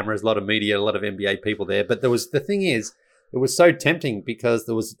lot of cameras, a lot of media, a lot of NBA people there. But the thing is, it was so tempting because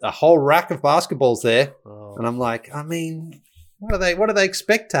there was a whole rack of basketballs there. And I'm like, I mean... What do they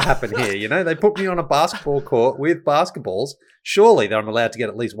expect to happen here? They put me on a basketball court with basketballs. Surely I'm allowed to get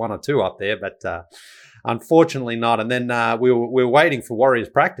at least one or two up there, but unfortunately not. And then we were waiting for Warriors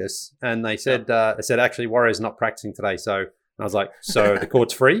practice, and they said actually Warriors not practicing today. So I was like, so the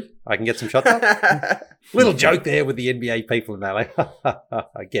court's free? I can get some shots up? Little joke there with the NBA people, and they're like,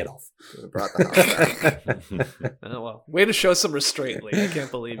 get off. Brought the house back. Oh, well, way to show some restraint, Lee. I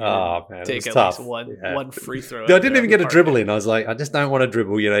can't believe you take at tough. least one free throw. I didn't even get a dribble in. I was like, I just don't want to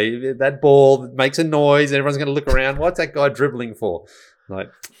dribble. That ball makes a noise. Everyone's going to look around. What's that guy dribbling for?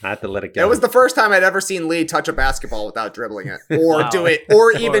 Like, I had to let it go. It was the first time I'd ever seen Lee touch a basketball without dribbling it, or do it,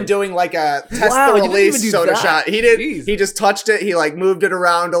 or even doing like a test the release soda shot. He did. Jeez. He just touched it. He like moved it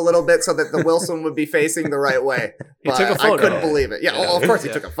around a little bit so that the Wilson would be facing the right way. He took a photo. I couldn't believe it. Yeah, well, of course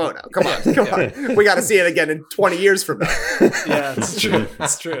he took a photo. Come on. We got to see it again in 20 years from now. Yeah, it's true.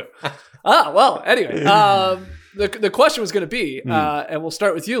 It's true. Well, anyway, the question was going to be, and we'll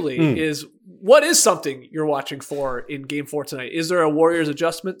start with you, Lee, is what is something you're watching for in Game 4 tonight? Is there a Warriors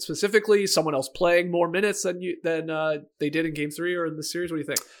adjustment specifically? Someone else playing more minutes than they did in Game 3 or in the series? What do you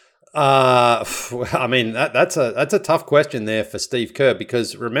think? I mean, that's a tough question there for Steve Kerr,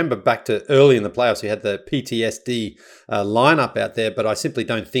 because remember back to early in the playoffs, he had the PTSD lineup out there, but I simply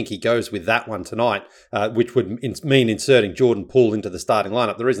don't think he goes with that one tonight, which would mean inserting Jordan Poole into the starting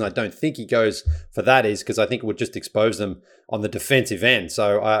lineup. The reason I don't think he goes for that is because I think it would just expose them on the defensive end.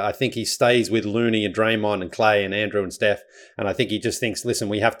 So I think he stays with Looney and Draymond and Clay and Andrew and Steph. And I think he just thinks, listen,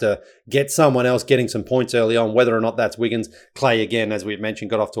 we have to get someone else getting some points early on, whether or not that's Wiggins. Clay, again, as we've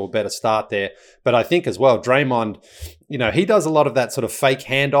mentioned, got off to a better start there. But I think as well, Draymond, he does a lot of that sort of fake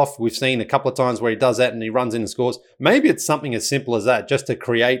handoff. We've seen a couple of times where he does that and he runs in and scores. Maybe it's something as simple as that, just to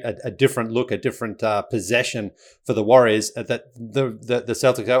create a different look, a different possession for the Warriors, that the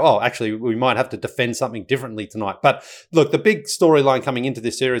Celtics go, oh, actually, we might have to defend something differently tonight. But look, the big storyline coming into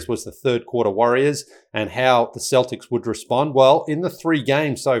this series was the third quarter Warriors and how the Celtics would respond. Well, in the 3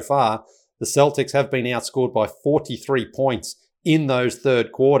 games so far, the Celtics have been outscored by 43 points in those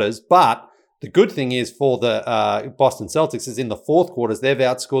third quarters, but the good thing is for the Boston Celtics is in the fourth quarters, they've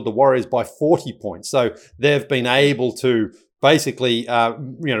outscored the Warriors by 40 points. So they've been able to basically,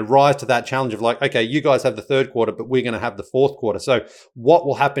 rise to that challenge of like, okay, you guys have the third quarter, but we're going to have the fourth quarter. So what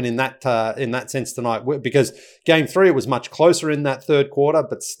will happen in that sense tonight? Because Game 3, it was much closer in that third quarter,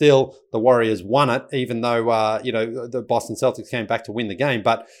 but still the Warriors won it, even though, the Boston Celtics came back to win the game.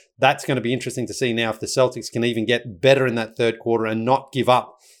 But that's going to be interesting to see now if the Celtics can even get better in that third quarter and not give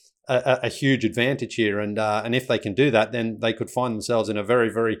up a huge advantage here, and if they can do that, then they could find themselves in a very,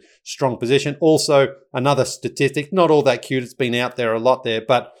 very strong position. Also, another statistic, not all that cute, it's been out there a lot there,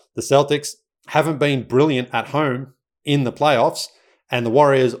 but the Celtics haven't been brilliant at home in the playoffs, and the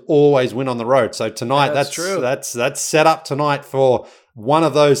Warriors always win on the road. So tonight, that's true. That's set up tonight for one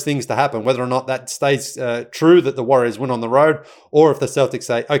of those things to happen, whether or not that stays true that the Warriors win on the road, or if the Celtics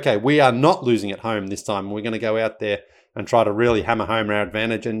say, okay, we are not losing at home this time, we're going to go out there and try to really hammer home our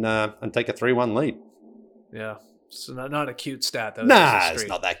advantage and take a 3-1 lead. Yeah. So not a cute stat. Though. Nah, it's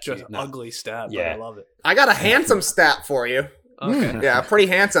not that cute. Just an ugly stat, but I love it. I got a handsome stat for you. Okay. Yeah, pretty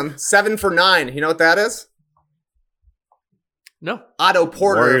handsome. 7 for 9. You know what that is? No. Otto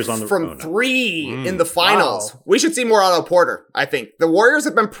Porter from 3 in the finals. Wow. We should see more Otto Porter, I think. The Warriors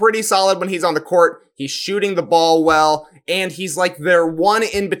have been pretty solid when he's on the court. He's shooting the ball well, and he's like their one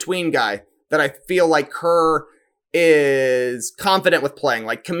in-between guy that I feel like Kerr is confident with playing.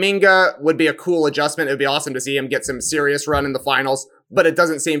 Like Kuminga would be a cool adjustment. It would be awesome to see him get some serious run in the finals, but it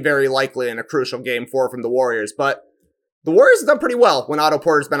doesn't seem very likely in a crucial game 4 from the Warriors. But the Warriors have done pretty well when Otto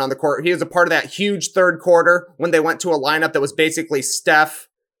Porter's been on the court. He was a part of that huge third quarter when they went to a lineup that was basically Steph,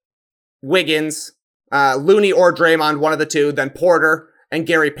 Wiggins, Looney or Draymond, one of the two, then Porter and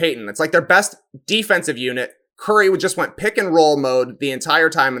Gary Payton. It's like their best defensive unit. Curry just went pick and roll mode the entire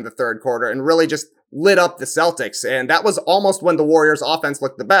time in the third quarter and really just lit up the Celtics. And that was almost when the Warriors offense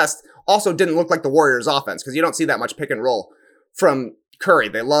looked the best. Also didn't look like the Warriors offense because you don't see that much pick and roll from Curry.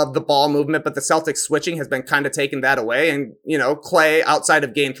 They love the ball movement, but the Celtics switching has been kind of taking that away. And, Clay outside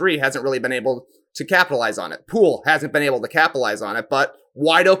of game 3 hasn't really been able to capitalize on it. Poole hasn't been able to capitalize on it, but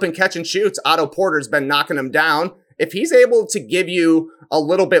wide open catch and shoots. Otto Porter's been knocking him down. If he's able to give you a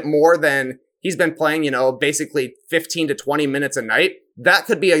little bit more than he's been playing, basically 15 to 20 minutes a night, that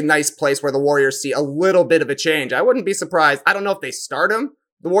could be a nice place where the Warriors see a little bit of a change. I wouldn't be surprised. I don't know if they start him.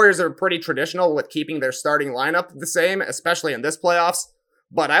 The Warriors are pretty traditional with keeping their starting lineup the same, especially in this playoffs.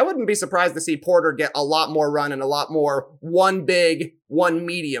 But I wouldn't be surprised to see Porter get a lot more run and a lot more one big, one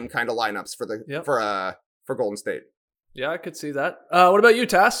medium kind of lineups for Golden State. Yeah, I could see that. What about you,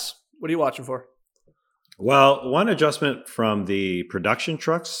 Tass? What are you watching for? Well, one adjustment from the production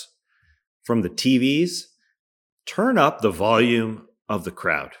trucks, from the TVs, turn up the volume of the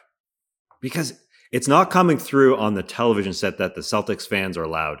crowd, because it's not coming through on the television set that the Celtics fans are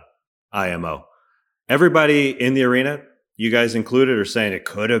loud. IMO. Everybody in the arena, you guys included, are saying it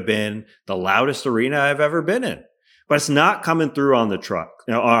could have been the loudest arena I've ever been in, but it's not coming through on the truck,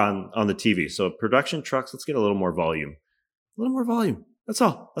 on the TV. So production trucks, let's get a little more volume. A little more volume. That's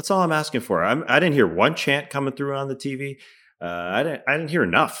all. That's all I'm asking for. I didn't hear one chant coming through on the TV. I didn't hear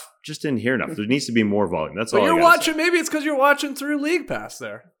enough. Just didn't hear enough. There needs to be more volume. That's all. But you're watching. Maybe it's because you're watching through League Pass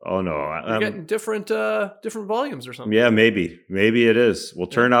there. Oh no, you're getting different volumes or something. Yeah, maybe it is. We'll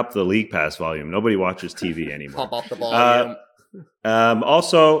turn up the League Pass volume. Nobody watches TV anymore. Pop up the volume.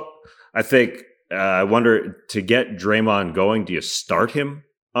 Also, I think I wonder, to get Draymond going, do you start him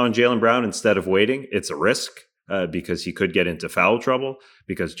on Jaylen Brown instead of waiting? It's a risk. Because he could get into foul trouble,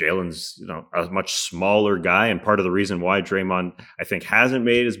 because Jaylen's a much smaller guy. And part of the reason why Draymond, I think, hasn't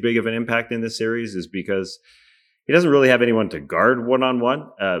made as big of an impact in this series is because he doesn't really have anyone to guard one-on-one.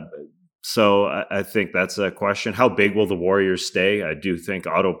 So I think that's a question. How big will the Warriors stay? I do think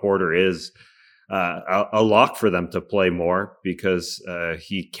Otto Porter is a lock for them to play more, because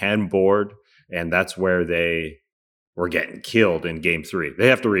he can board, and that's where they were getting killed in game 3. They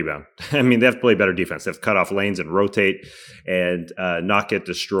have to rebound. I mean, they have to play better defense. They have to cut off lanes and rotate and not get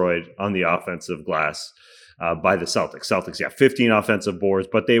destroyed on the offensive glass by the Celtics. Celtics, 15 offensive boards,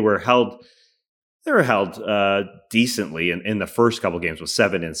 but they were held decently in the first couple games with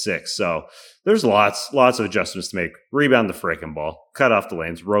 7 and 6. So there's lots of adjustments to make. Rebound the frickin' ball, cut off the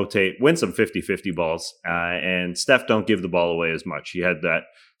lanes, rotate, win some 50-50 balls, and Steph don't give the ball away as much. He had that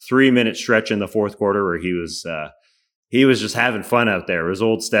 3-minute stretch in the fourth quarter where he was just having fun out there. It was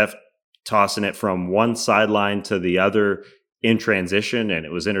old Steph tossing it from one sideline to the other in transition, and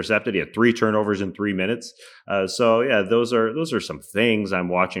it was intercepted. He had 3 turnovers in 3 minutes. Those are some things I'm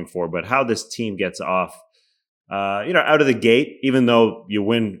watching for. But how this team gets off, out of the gate, even though you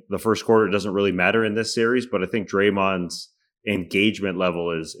win the first quarter, it doesn't really matter in this series. But I think Draymond's engagement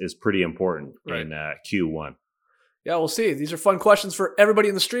level is pretty important in Q1. Yeah, we'll see. These are fun questions for everybody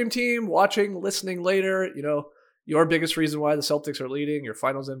in the stream team, watching, listening later. Your biggest reason why the Celtics are leading, your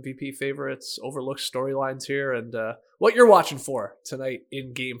finals MVP favorites, overlooked storylines here, and what you're watching for tonight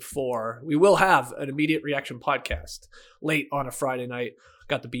in Game 4. We will have an immediate reaction podcast late on a Friday night.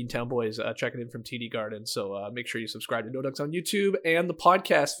 Got the Beantown boys checking in from TD Garden, so make sure you subscribe to No Dunks on YouTube and the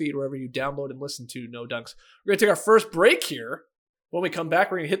podcast feed wherever you download and listen to No Dunks. We're going to take our first break here. When we come back,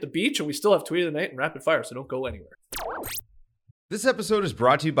 we're going to hit the beach, and we still have Tweet of the Night and Rapid Fire, so don't go anywhere. This episode is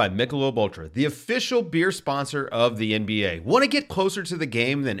brought to you by Michelob Ultra, the official beer sponsor of the NBA. Want to get closer to the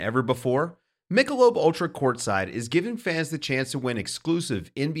game than ever before? Michelob Ultra Courtside is giving fans the chance to win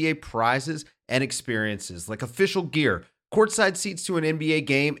exclusive NBA prizes and experiences like official gear, courtside seats to an NBA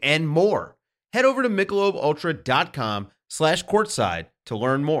game, and more. Head over to MichelobUltra.com/courtside to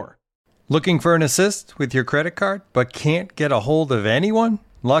learn more. Looking for an assist with your credit card but can't get a hold of anyone?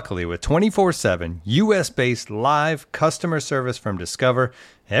 Luckily, with 24/7 U.S.-based live customer service from Discover,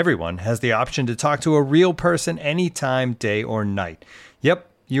 everyone has the option to talk to a real person anytime, day or night. Yep,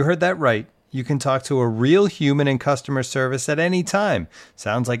 you heard that right. You can talk to a real human in customer service at any time.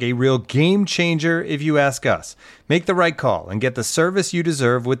 Sounds like a real game changer if you ask us. Make the right call and get the service you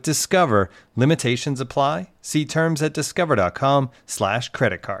deserve with Discover. Limitations apply. See terms at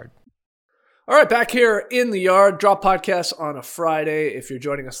discover.com/creditcard. All right, back here in the yard. Drop podcast on a Friday. If you're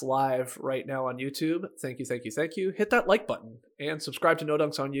joining us live right now on YouTube, thank you. Hit that like button and subscribe to No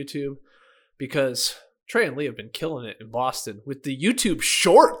Dunks on YouTube, because Trey and Lee have been killing it in Boston with the YouTube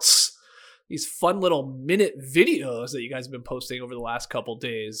Shorts. These fun little minute videos that you guys have been posting over the last couple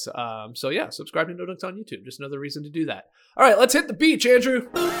days. So yeah, subscribe to No Dunks on YouTube. Just another reason to do that. All right, let's hit the beach, Andrew.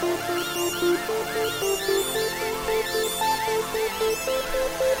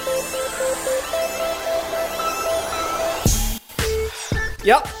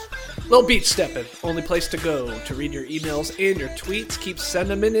 Yep, little beach stepping. Only place to go to read your emails and your tweets. Keep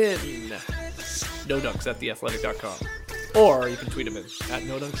sending them in. NoDunks@theathletic.com. Or you can tweet them in at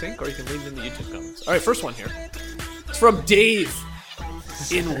NoDunksInc, or you can leave them in the YouTube comments. All right, first one here. It's from Dave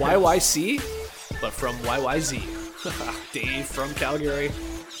in YYC, but from YYZ. Dave from Calgary,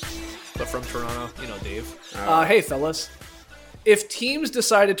 but from Toronto. You know Dave. Hey, fellas. If teams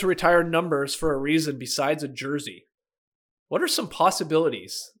decided to retire numbers for a reason besides a jersey, what are some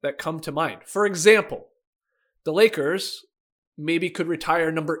possibilities that come to mind? For example, the Lakers maybe could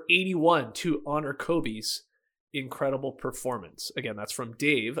retire number 81 to honor Kobe's incredible performance. Again, that's from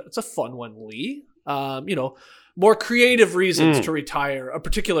Dave. It's a fun one, Lee. More creative reasons to retire a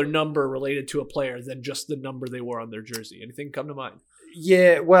particular number related to a player than just the number they wore on their jersey. Anything come to mind?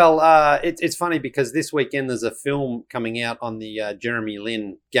 Yeah, well, it's funny because this weekend there's a film coming out on the Jeremy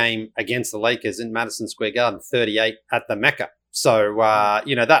Lin game against the Lakers in Madison Square Garden, 38 at the Mecca. So,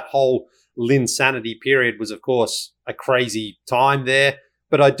 that whole Linsanity period was, of course, a crazy time there.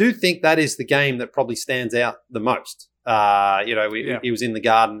 But I do think that is the game that probably stands out the most. He was in the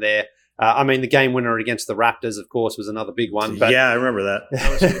Garden there. The game winner against the Raptors, of course, was another big one. But, yeah, I remember that.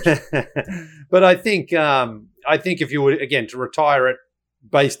 That was huge. But I think if you were, again, to retire it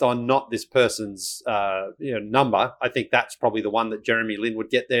based on not this person's number, I think that's probably the one that Jeremy Lin would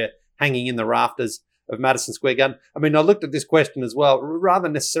get there hanging in the rafters of Madison Square Garden. I mean, I looked at this question as well, rather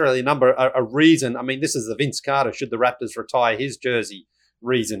than necessarily a number, a reason. I mean, this is the Vince Carter, should the Raptors retire his jersey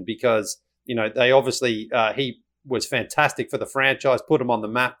reason, because, they obviously, he was fantastic for the franchise, put him on the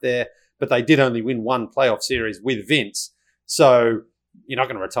map there, but they did only win one playoff series with Vince. So you're not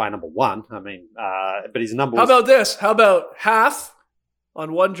going to retire number one. I mean, but his number How about this? How about half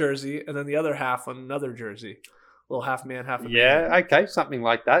on one jersey and then the other half on another jersey? A little half man, half a man. Yeah, okay, something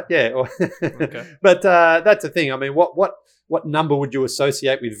like that. Yeah. Okay. But that's the thing. I mean, what number would you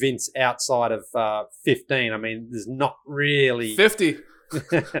associate with Vince outside of 15? I mean, there's not really 50.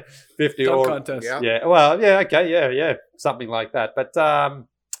 50 Dunk or contest. Yeah. Well, yeah, okay, yeah, something like that. But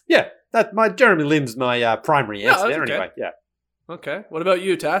that my Jeremy Lin's my primary answer there. Okay. Anyway. Yeah. Okay. What about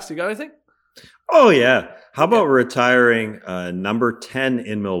you, Tass? You got anything? Oh, yeah. How about retiring number 10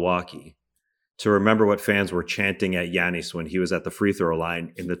 in Milwaukee to remember what fans were chanting at Giannis when he was at the free throw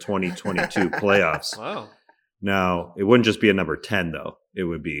line in the 2022 playoffs? Wow. Now, it wouldn't just be a number 10, though. It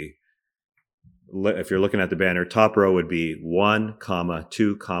would be, if you're looking at the banner, top row would be 1,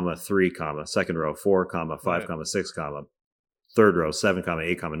 2, 3, second row 4, 5, 6, third row 7,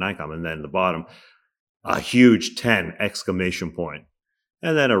 8, 9, and then the bottom, a huge 10 exclamation point.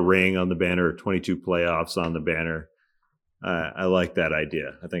 And then a ring on the banner, 22 playoffs on the banner. I like that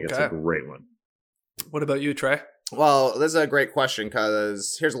idea. I think it's a great one. What about you, Trey? Well, this is a great question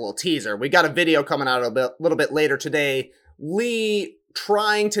because here's a little teaser. We got a video coming out a little bit later today. Lee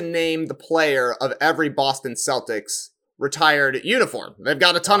trying to name the player of every Boston Celtics retired uniform. They've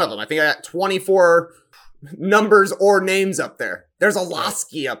got a ton of them. I think I got 24 numbers or names up there. There's a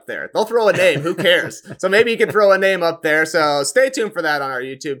Lasky up there. They'll throw a name. Who cares? So maybe you can throw a name up there. So stay tuned for that on our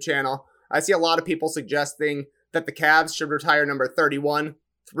YouTube channel. I see a lot of people suggesting that the Cavs should retire number 31,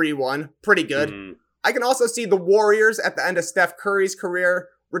 3-1. Pretty good. Mm. I can also see the Warriors at the end of Steph Curry's career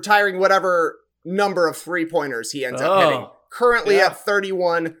retiring whatever number of three-pointers he ends up hitting. Currently at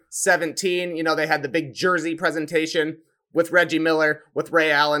 31-17. They had the big jersey presentation with Reggie Miller, with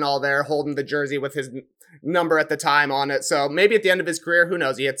Ray Allen all there holding the jersey with his number at the time on it. So maybe at the end of his career, who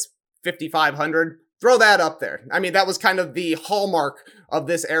knows, he hits 5,500. Throw that up there. I mean, that was kind of the hallmark of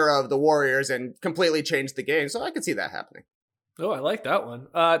this era of the Warriors and completely changed the game. So I could see that happening. Oh, I like that one.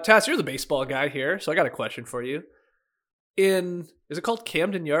 Tass, you're the baseball guy here, so I got a question for you. Is it called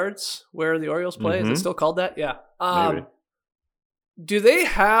Camden Yards where the Orioles play? Mm-hmm. Is it still called that? Yeah. Maybe. Do they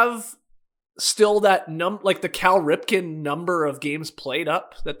have still that like the Cal Ripken number of games played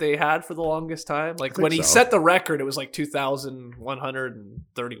up that they had for the longest time? Like when he set the record, it was like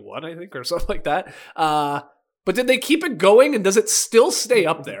 2,131, I think, or something like that. But did they keep it going, and does it still stay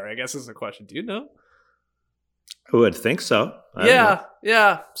up there? I guess is the question. Do you know? I would think so. I don't know.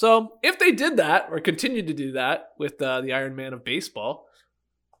 Yeah. So if they did that or continued to do that with the Iron Man of baseball,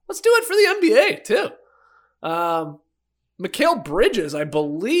 Let's do it for the NBA too. Mikal Bridges, I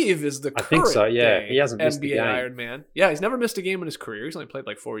believe, is the current think so, yeah. day He hasn't missed a NBA game. Iron Man. Yeah, he's never missed a game in his career. He's only played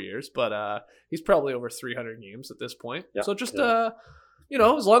like 4 years, but he's probably over 300 games at this point. Yeah, So just as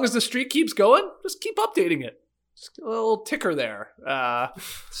long as the streak keeps going, just keep updating it. Just a little ticker there.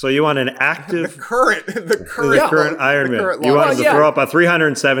 So you want an The active current the current Iron Man. current You want launch. him to throw up a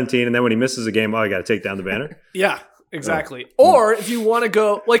 317, and then when he misses a game, I got to take down the banner. Yeah, exactly. Or if you want to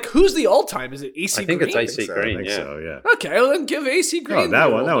go, like, who's the all-time? Is it AC I think Green? it's AC so. I Green, think yeah. so, yeah. Okay, well then give AC Green. Oh, that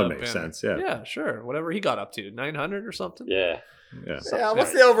the one. That rolled would up make banner. sense. Yeah. Yeah, sure. Whatever he got up to, 900 or something. Yeah. Yeah. Yeah,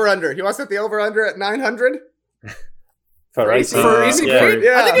 what's the over-under? You want to set the over-under at 900? For AC, For AC yeah. Green?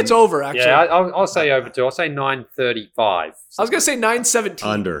 Yeah. I think it's over, actually. Yeah, I'll say over too. I'll say 935. I was going to say 917.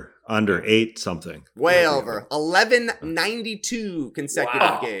 Under 8 something. Way over. 1192 consecutive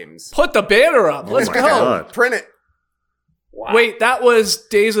Wow. games. Put the banner up. Let's my go. God. Print it. Wow. Wait, that was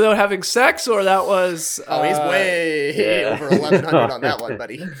days without having sex, or that was... Oh, he's way yeah. over 1100 on that one,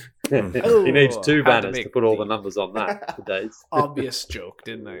 buddy. Oh, he needs 2 had to banners make to put all the- the numbers on that for days. obvious joke,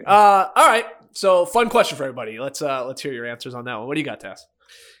 didn't I? All right. So, fun question for everybody. Let's hear your answers on that one. What do you got, Tess?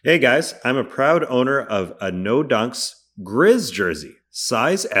 Hey guys, I'm a proud owner of a No Dunks Grizz jersey,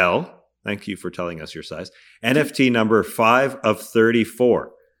 size L. Thank you for telling us your size. NFT number 5 of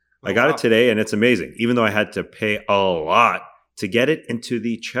 34. I got wow. it today and it's amazing, even though I had to pay a lot to get it into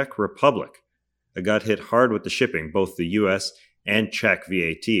the Czech Republic. I got hit hard with the shipping, both the US and Czech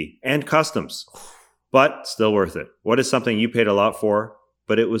VAT and customs, but still worth it. What is something you paid a lot for,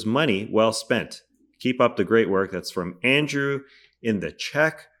 but it was money well spent? Keep up the great work. That's from Andrew in the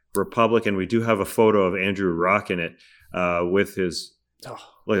Czech Republic, and we do have a photo of Andrew rocking it with his. Oh,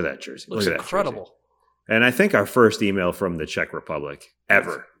 Look at that jersey. looks Look at that incredible. jersey. And I think our first email from the Czech Republic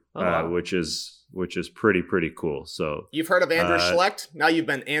ever, Oh, wow. which is pretty cool. So You've heard of Andrew Schlecht? Now you've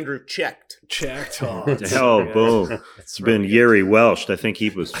been Andrew checked. Checked. Oh, boom, it's been Yuri Welsh. I think he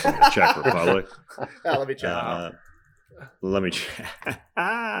was from the Czech Republic. Let me check. Let me check.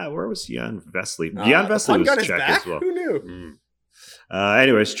 Where was Jan Vesley? Jan The Vesley Fun was Gun is Czech back? as well. Who knew?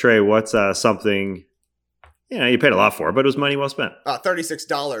 Anyways, Trey, what's something you paid a lot for, but it was money well spent?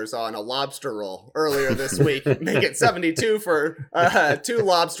 $36 on a lobster roll earlier this week. Make it $72 for 2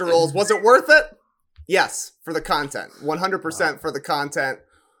 lobster rolls. Was it worth it? Yes, for the content. 100% for the content.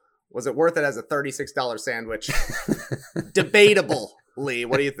 Was it worth it as a $36 sandwich? Debatable. Lee,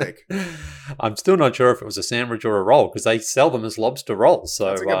 what do you think? I'm still not sure if it was a sandwich or a roll because they sell them as lobster rolls. So,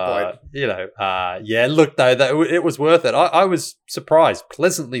 That's a good point. yeah, look, though, it was worth it. I was surprised,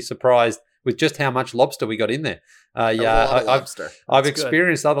 pleasantly surprised with just how much lobster we got in there. A lot of lobster. I've That's good.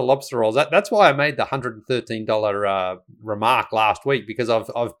 experienced other lobster rolls. That's why I made the $113 remark last week because I've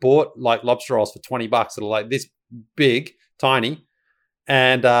bought like lobster rolls for $20 that are like this big, tiny,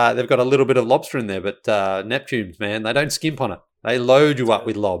 and they've got a little bit of lobster in there. But Neptunes, man, they don't skimp on it. They load you up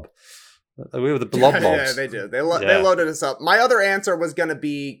with lob. We were the blob lobs. Yeah, they do. They loaded us up. My other answer was going to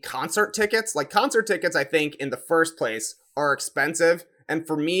be concert tickets. Like concert tickets, I think in the first place are expensive. And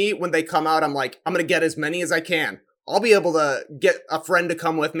for me, when they come out, I'm like, I'm going to get as many as I can. I'll be able to get a friend to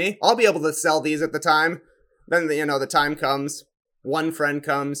come with me. I'll be able to sell these at the time. Then, the time comes. One friend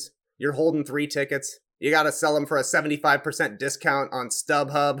comes. You're holding 3 tickets. You got to sell them for a 75% discount on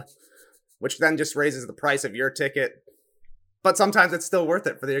StubHub, which then just raises the price of your ticket. But sometimes it's still worth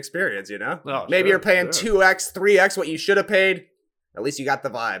it for the experience, Oh, Maybe sure, you're paying sure. 2x, 3x what you should have paid. At least you got the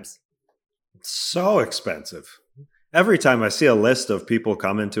vibes. So expensive. Every time I see a list of people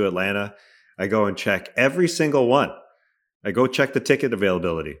coming to Atlanta, I go and check every single one. I go check the ticket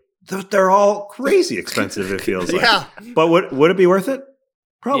availability. They're all crazy expensive, it feels like. Yeah. But would it be worth it?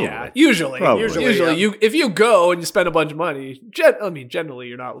 Probably. Yeah, usually, Probably. usually, Yeah. if you go and you spend a bunch of money, generally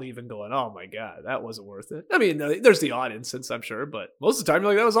you're not leaving going, oh my god, that wasn't worth it. I mean, there's the odd instance, I'm sure, but most of the time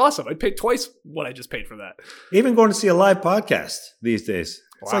you're like, that was awesome. I'd pay twice what I just paid for that. Even going to see a live podcast these days,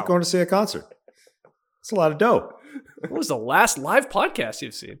 it's Wow. like going to see a concert. It's a lot of dough. What was the last live podcast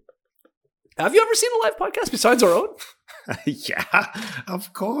you've seen? Have you ever seen a live podcast besides our own? Yeah,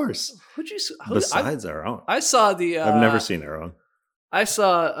 of course. Besides our own. I saw the. I've never seen our own. I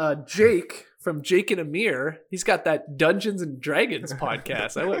saw Jake from Jake and Amir. He's got that Dungeons and Dragons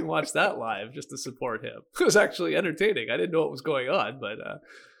podcast. I went and watched that live just to support him. It was actually entertaining. I didn't know what was going on, but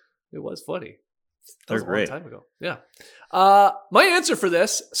it was funny. That was They're great. a long time ago. Yeah. My answer for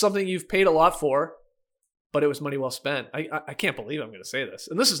this, something you've paid a lot for, but it was money well spent. I can't believe I'm going to say this.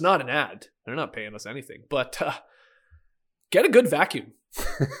 And this is not an ad. They're not paying us anything. But get a good vacuum.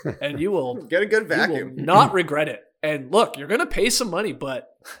 And you will Get a good you vacuum. will not regret it. And look, you're going to pay some money, but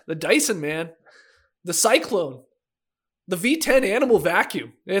the Dyson, man, the Cyclone, the V10 animal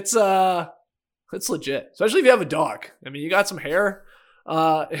vacuum. It's legit, especially if you have a dog. I mean, you got some hair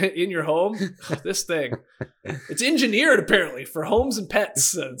in your home. This thing, it's engineered apparently for homes and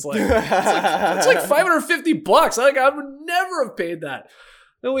pets. It's like $550. I would never have paid that.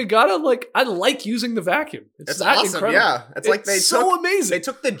 And we gotta I like using the vacuum. It's that awesome, incredible. yeah. It's like they so amazing. They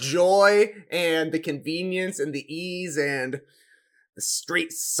took the joy and the convenience and the ease and the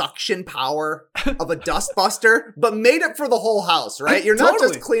straight suction power of a dustbuster, but made it for the whole house, right? You're not Totally.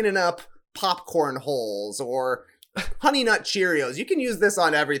 just cleaning up popcorn holes or Honey Nut Cheerios. You can use this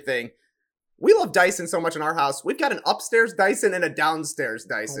on everything. We love Dyson so much in our house. We've got an upstairs Dyson and a downstairs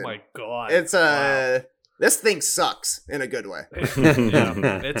Dyson. Oh my god! It's this thing sucks in a good way. Just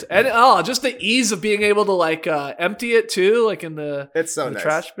the ease of being able to empty it too, in the It's so the nice.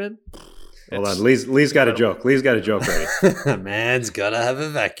 trash bin. Hold on, Lee's got a joke. Lee's got a joke ready. A man's gotta have a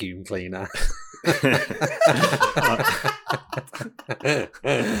vacuum cleaner.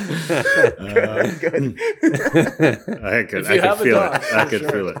 I could feel it. I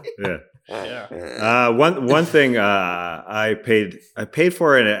could feel it. Yeah. Yeah. One thing I paid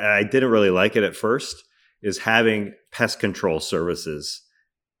for it, and I didn't really like it at first, is having pest control services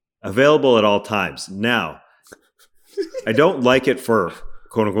available at all times. Now, I don't like it for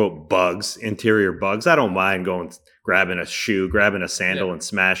quote unquote bugs, interior bugs. I don't mind grabbing a shoe, grabbing a sandal, and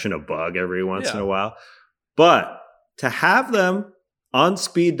smashing a bug every once in a while. But to have them on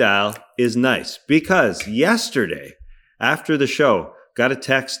speed dial is nice, because yesterday after the show, got a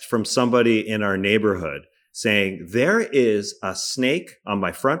text from somebody in our neighborhood saying there is a snake on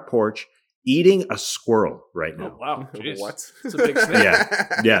my front porch eating a squirrel right now. Oh, wow. Jeez. What? It's a big snake.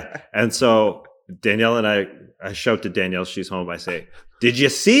 Yeah. And so Danielle and I shout to Danielle, she's home. I say, "Did you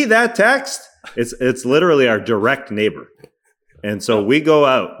see that text?" It's literally our direct neighbor. And so we go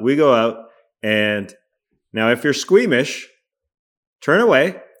out, and now if you're squeamish, turn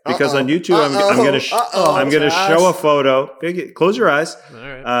away, because on YouTube I'm going to show a photo. Close your eyes. All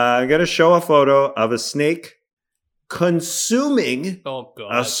right. I'm going to show a photo of a snake consuming Oh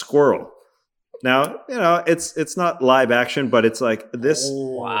god. a squirrel. Now, it's not live action, but it's like this.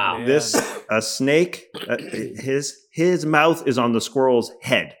 Wow. A snake, his mouth is on the squirrel's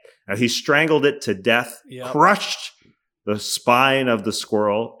head. Now, he strangled it to death, crushed the spine of the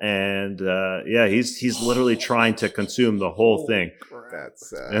squirrel, and he's literally trying to consume the whole thing.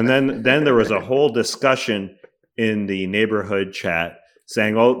 That's And then there was a whole discussion in the neighborhood chat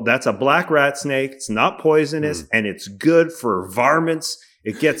saying, "Oh, that's a black rat snake. It's not poisonous, and it's good for varmints.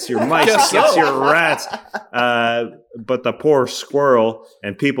 It gets your mice, it gets your rats." But the poor squirrel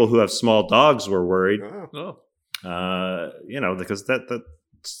and people who have small dogs were worried, Oh. because that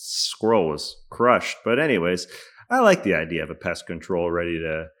squirrel was crushed. But anyways, I like the idea of a pest control ready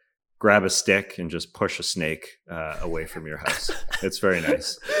to grab a stick and just push a snake away from your house. It's very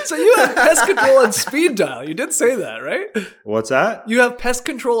nice. So you have pest control on speed dial. You did say that, right? What's that? You have pest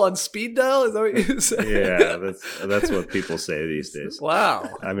control on speed dial? Is that what you said? Yeah, that's what people say these days. Wow.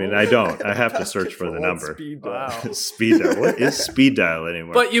 I mean, I don't. I have to search for the number. Wow. Speed dial. What is speed dial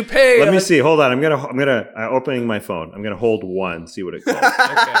anymore? But you pay. Let me see. Hold on. I'm gonna opening my phone. I'm gonna hold one. See what it calls.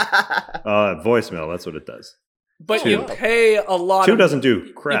 Voicemail. That's what it does. But you pay a lot. Two doesn't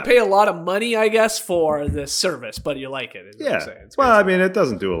do crap. You pay a lot of money, I guess, for this service, but you like it. Is what I'm saying. It's Well, great. I mean, it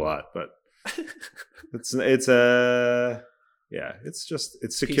doesn't do a lot, but it's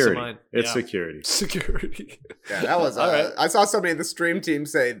security. mind. It's Yeah. security. Security. Yeah, that was. All right. I saw somebody in the stream team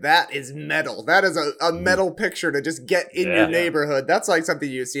say that is metal. That is a metal picture to just get in your neighborhood. That's like something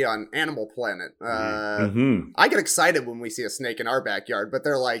you see on Animal Planet. I get excited when we see a snake in our backyard, but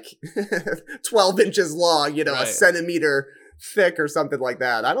they're like 12 inches long, a centimeter thick or something like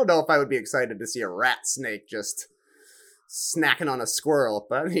that. I don't know if I would be excited to see a rat snake just snacking on a squirrel,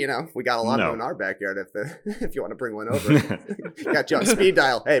 but we got a lot of them in our backyard. If you want to bring one over, got you on speed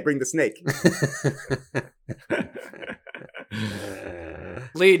dial. Hey, bring the snake.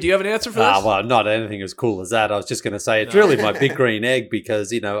 Lee, do you have an answer for this? Well, not anything as cool as that. I was just going to say it's really my big green egg,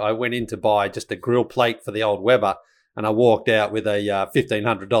 because I went in to buy just a grill plate for the old Weber, and I walked out with a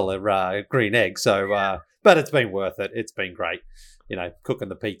 $1,500 green egg. So, but it's been worth it. It's been great. Cooking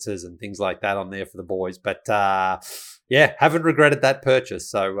the pizzas and things like that on there for the boys. But haven't regretted that purchase.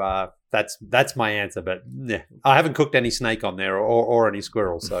 So that's my answer. But I haven't cooked any snake on there or any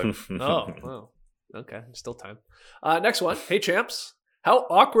squirrel. So Okay, still time. Next one. Hey, champs. How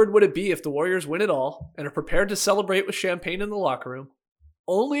awkward would it be if the Warriors win it all and are prepared to celebrate with champagne in the locker room,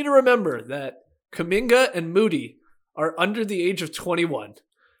 only to remember that Kuminga and Moody are under the age of 21?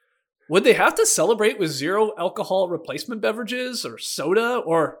 Would they have to celebrate with 0 alcohol replacement beverages or soda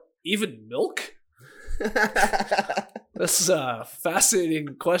or even milk? This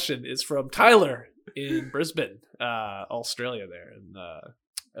fascinating question is from Tyler in Brisbane, Australia, there, and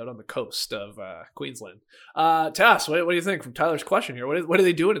out on the coast of Queensland. Tass, what do you think from Tyler's question here? What are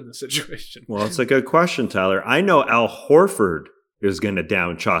they doing in this situation? Well, it's a good question, Tyler. I know Al Horford is going to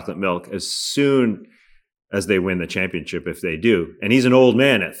down chocolate milk as soon as they win the championship, if they do. And he's an old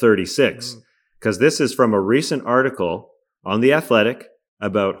man at 36, because this is from a recent article on The Athletic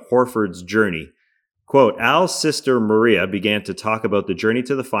about Horford's journey. Quote, Al's sister Maria began to talk about the journey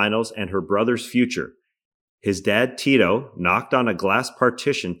to the finals and her brother's future. His dad, Tito, knocked on a glass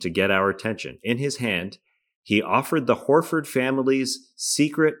partition to get our attention. In his hand, he offered the Horford family's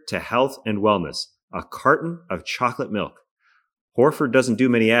secret to health and wellness, a carton of chocolate milk. Horford doesn't do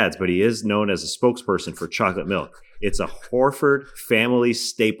many ads, but he is known as a spokesperson for chocolate milk. It's a Horford family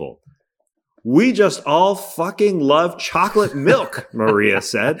staple. We just all fucking love chocolate milk, Maria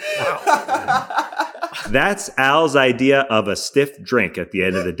said. That's Al's idea of a stiff drink at the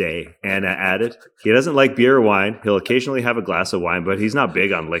end of the day, Anna added. He doesn't like beer or wine. He'll occasionally have a glass of wine, but he's not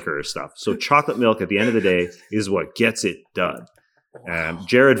big on liquor or stuff. So chocolate milk at the end of the day is what gets it done.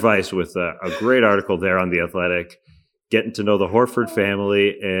 Jared Weiss with a great article there on The Athletic, getting to know the Horford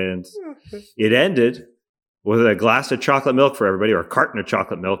family. And it ended with a glass of chocolate milk for everybody, or a carton of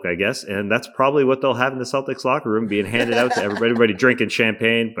chocolate milk, I guess. And that's probably what they'll have in the Celtics locker room, being handed out to everybody drinking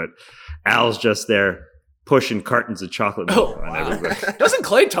champagne. But Al's just there pushing cartons of chocolate milk on everybody. Doesn't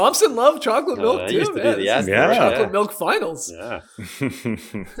Klay Thompson love chocolate milk too? Used to do the chocolate milk finals. Yeah.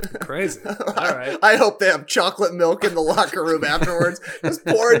 Crazy. All right. I hope they have chocolate milk in the locker room afterwards. Just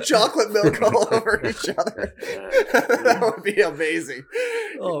pouring chocolate milk all over each other. That would be amazing.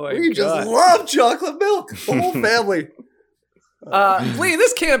 Oh my we God. just love chocolate milk. The whole family. Lee,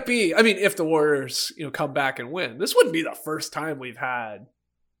 this can't be. I mean, if the Warriors, come back and win, this wouldn't be the first time we've had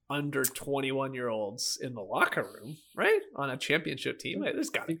under 21-year-olds in the locker room, right? On a championship team. There's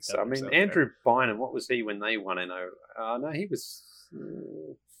got to be So, I mean, Andrew Bynum, what was he when they won? No, he was.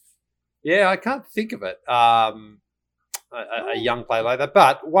 I can't think of it. A young player like that.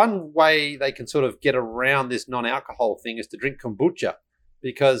 But one way they can sort of get around this non-alcohol thing is to drink kombucha,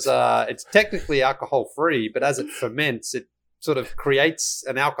 because it's technically alcohol-free, but as it ferments, it sort of creates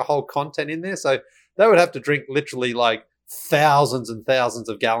an alcohol content in there. So they would have to drink literally like thousands and thousands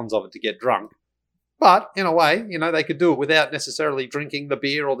of gallons of it to get drunk. But in a way, they could do it without necessarily drinking the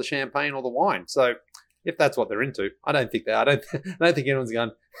beer or the champagne or the wine. So if that's what they're into, I don't think anyone's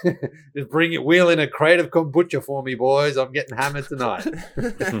going, just wheel in a crate of kombucha for me, boys. I'm getting hammered tonight.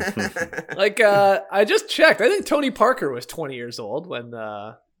 I just checked. I think Tony Parker was 20 years old when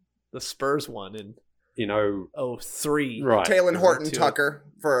the Spurs won in 03. Right. Taylor Horton Tucker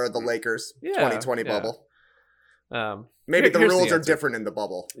for the Lakers. 2020 bubble. Maybe the rules are different in the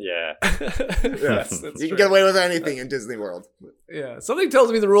bubble. Yeah. That's you true. can get away with anything in Disney World. Yeah. Something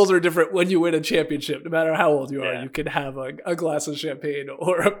tells me the rules are different when you win a championship. No matter how old you are, Yeah. you can have a glass of champagne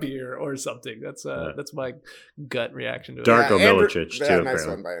or a beer or something. That's my gut reaction to it. Darko Andrew- Milicic, too, nice apparently.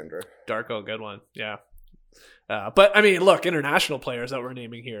 one by Andrew. Darko, good one. Yeah. But I mean, look, international players that we're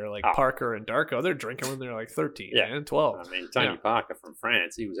naming here, like Parker and Darko, they're drinking when they're like 13 and 12. I mean, Tony Parker from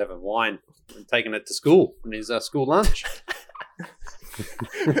France, he was having wine and taking it to school in his school lunch.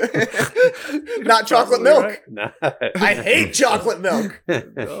 Not chocolate milk. Right. No. I hate chocolate milk.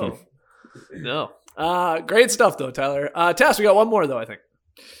 No. Great stuff, though, Tyler. Tass, we got one more, though, I think.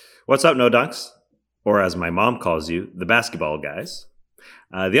 What's up, No Dunks? Or as my mom calls you, the basketball guys.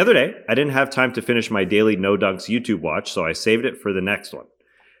 The other day, I didn't have time to finish my daily No Dunks YouTube watch, so I saved it for the next one.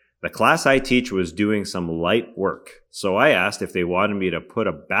 The class I teach was doing some light work, so I asked if they wanted me to put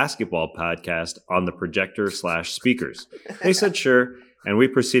a basketball podcast on the projector/speakers. They said sure, and we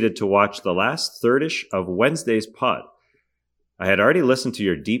proceeded to watch the last third-ish of Wednesday's pod. I had already listened to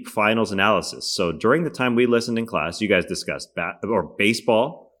your deep finals analysis, so during the time we listened in class, you guys discussed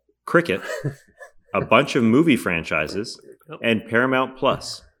baseball, cricket, a bunch of movie franchises, and Paramount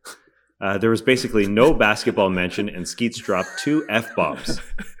Plus. There was basically no basketball mention, and Skeets dropped 2 F-bombs.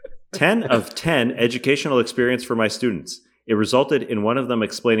 10 of 10 educational experience for my students. It resulted in one of them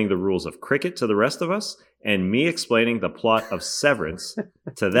explaining the rules of cricket to the rest of us, and me explaining the plot of Severance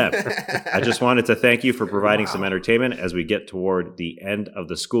to them. I just wanted to thank you for providing some entertainment as we get toward the end of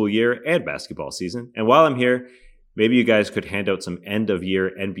the school year and basketball season. And while I'm here, maybe you guys could hand out some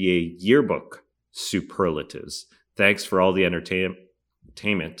end-of-year NBA yearbook superlatives. Thanks for all the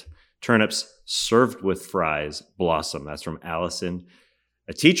entertainment. Turnips served with fries blossom. That's from Allison,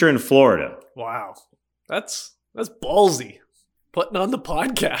 a teacher in Florida. Wow. That's ballsy. putting on the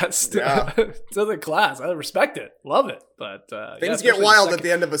podcast Yeah. to the class. I respect it. Love it. But Things get wild at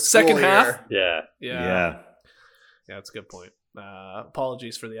the end of a school second half. year. Yeah. Yeah, that's a good point.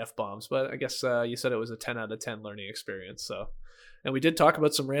 Apologies for the F-bombs, but I guess you said it was a 10 out of 10 learning experience. So, and we did talk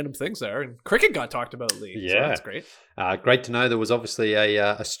about some random things there, and cricket got talked about, Lee. Yeah. So that's great. Great to know there was obviously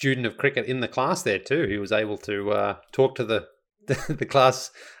a student of cricket in the class there too. He was able to talk to the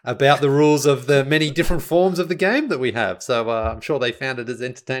class about the rules of the many different forms of the game that we have. So I'm sure they found it as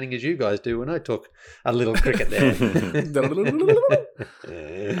entertaining as you guys do when I talk a little cricket there.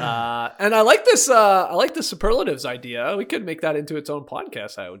 And I like this. I like the superlatives idea. We could make that into its own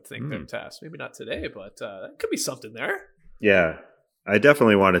podcast. I would think there, Tass. Maybe not today, but it could be something there. Yeah, I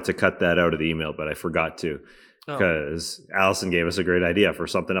definitely wanted to cut that out of the email, but I forgot to because Allison gave us a great idea for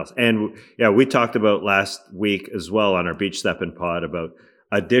something else. And yeah, we talked about last week as well on our Beach Steppin' pod about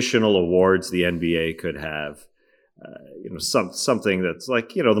additional awards the NBA could have. Something that's like,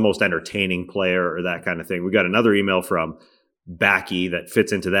 the most entertaining player or that kind of thing. We got another email from Backy that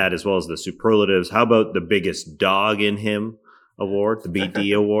fits into that, as well as the superlatives. How about the biggest dog in him award, the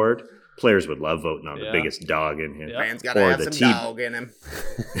BD award? Players would love voting on the biggest dog in him. Man's got to have some dog in him.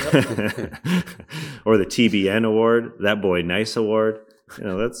 Or the TBN award, that boy nice award.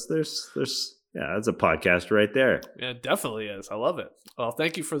 That's a podcast right there. Yeah, it definitely is. I love it. Well,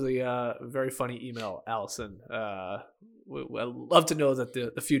 thank you for the very funny email, Allison. I love to know that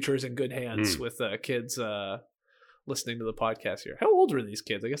the future is in good hands with kids listening to the podcast here. How old were these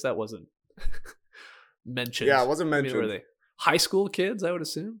kids? I guess that wasn't mentioned. Yeah, it wasn't mentioned. Were they high school kids? I would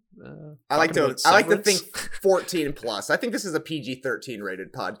assume. I like to think 14 plus. I think this is a PG-13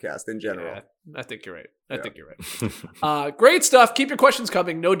 rated podcast in general. Yeah, I think you're right. I think you're right. Great stuff. Keep your questions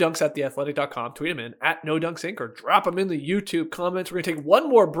coming. NoDunks@theathletic.com. Tweet them in @NoDunksInc or drop them in the YouTube comments. We're going to take one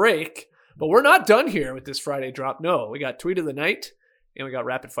more break, but we're not done here with this Friday drop. No, we got Tweet of the Night and we got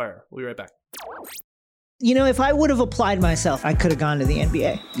Rapid Fire. We'll be right back. If I would have applied myself, I could have gone to the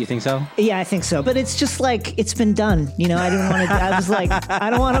NBA. You think so? Yeah, I think so. But it's just like, it's been done. I didn't want to, I was like, I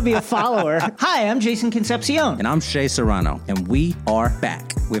don't want to be a follower. Hi, I'm Jason Concepcion. And I'm Shea Serrano. And we are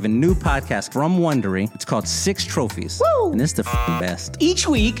back. We have a new podcast from Wondery. It's called Six Trophies. Woo! And it's the best. Each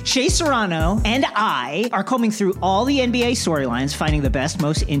week, Shea Serrano and I are combing through all the NBA storylines, finding the best,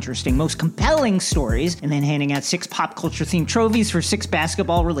 most interesting, most compelling stories, and then handing out 6 pop culture themed trophies for 6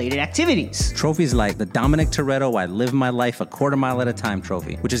 basketball related activities. Trophies like the Dominic Toretto I Live My Life a Quarter Mile at a Time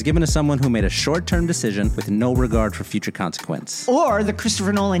trophy, which is given to someone who made a short-term decision with no regard for future consequence. Or the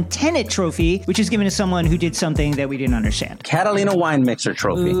Christopher Nolan Tenet trophy, which is given to someone who did something that we didn't understand. Catalina Wine Mixer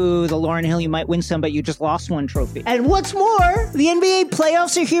trophy. Ooh, the Lauryn Hill You Might Win Some, but You Just Lost One trophy. And what's more, the NBA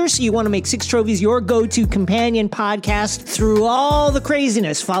playoffs are here, so you want to make 6 Trophies your go-to companion podcast through all the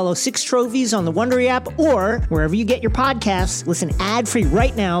craziness. Follow 6 Trophies on the Wondery app or wherever you get your podcasts. Listen ad-free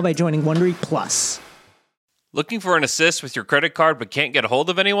right now by joining Wondery Plus. Looking for an assist with your credit card but can't get a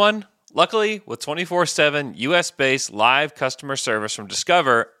hold of anyone? Luckily, with 24/7 US-based live customer service from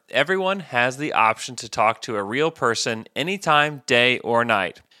Discover, everyone has the option to talk to a real person anytime, day or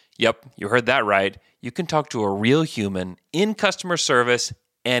night. Yep, you heard that right. You can talk to a real human in customer service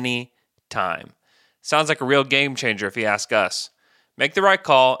anytime. Sounds like a real game changer if you ask us. Make the right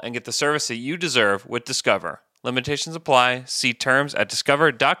call and get the service that you deserve with Discover. Limitations apply. See terms at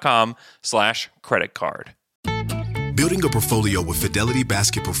discover.com/creditcard. Building a portfolio with Fidelity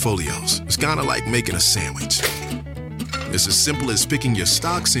Basket Portfolios is kind of like making a sandwich. It's as simple as picking your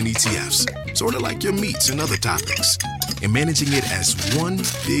stocks and ETFs, sort of like your meats and other toppings, and managing it as one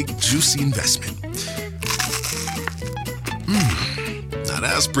big, juicy investment. Now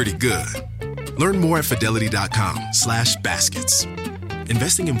that's pretty good. Learn more at fidelity.com/baskets.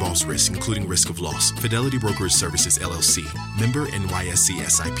 Investing involves risk, including risk of loss. Fidelity Brokerage Services, LLC. Member NYSE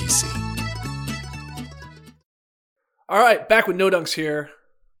SIPC. All right, back with No Dunks here.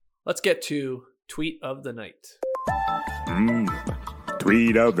 Let's get to Tweet of the Night.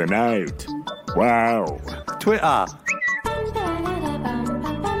 Tweet of the Night. Wow. Twitter.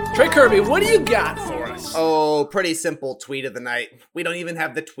 Trey Kirby, what do you got for us? Oh, pretty simple tweet of the night. We don't even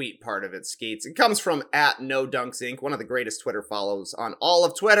have the tweet part of it, Skeets. It comes from @NoDunksInc, one of the greatest Twitter follows on all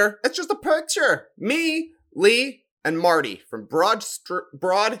of Twitter. It's just a picture. Me, Lee, and Marty from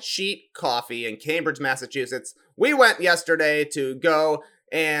Broadsheet Coffee in Cambridge, Massachusetts. We went yesterday to go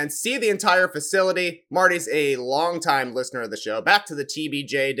and see the entire facility. Marty's a longtime listener of the show, back to the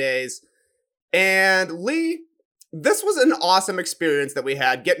TBJ days. And Lee, this was an awesome experience that we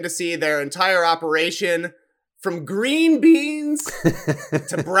had, getting to see their entire operation from green beans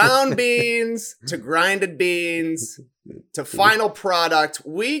to brown beans to grinded beans to final product,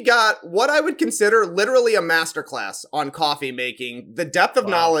 we got what I would consider literally a masterclass on coffee making. The depth of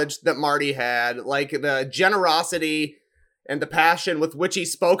knowledge that Marty had, like the generosity and the passion with which he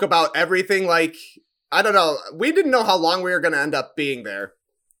spoke about everything. Like, I don't know. We didn't know how long we were going to end up being there.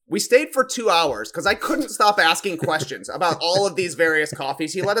 We stayed for 2 hours because I couldn't stop asking questions about all of these various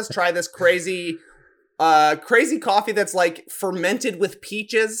coffees. He let us try this crazy coffee that's like fermented with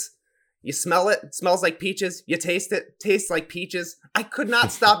peaches. You smell it. It smells like peaches. You taste it. Tastes like peaches. I could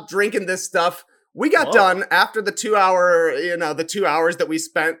not stop drinking this stuff. We got done after the 2 hour, the 2 hours that we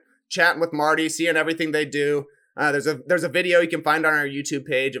spent chatting with Marty, seeing everything they do. There's a video you can find on our YouTube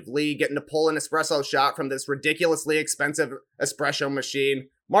page of Lee getting to pull an espresso shot from this ridiculously expensive espresso machine.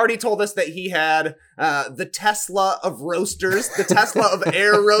 Marty told us that he had the Tesla of roasters, the Tesla of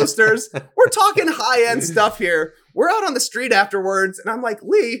air roasters. We're talking high-end stuff here. We're out on the street afterwards, and I'm like,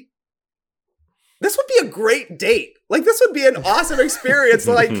 Lee, this would be a great date. Like, this would be an awesome experience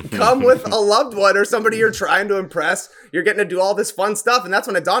to, like, come with a loved one or somebody you're trying to impress. You're getting to do all this fun stuff, and that's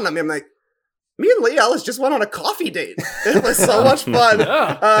when it dawned on me. I'm like, me and Lee Ellis just went on a coffee date. It was so much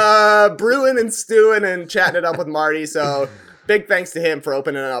fun. Brewing and stewing and chatting it up with Marty, so... Big thanks to him for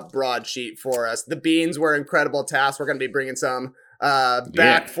opening up Broadsheet for us. The beans were incredible tasks. We're going to be bringing some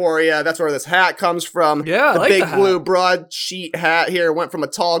back for you. That's where this hat comes from. Yeah, the big blue Broadsheet hat here went from a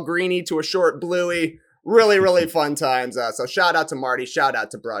tall greenie to a short bluey. Really, really fun times. So shout out to Marty. Shout out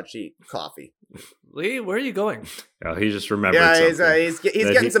to Broadsheet Coffee. Lee, where are you going? Oh, he just remembered something. He's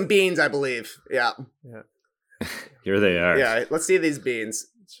that getting some beans, I believe. Yeah. Here they are. Yeah, let's see these beans.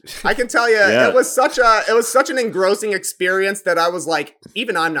 I can tell you, it was such an engrossing experience that I was like,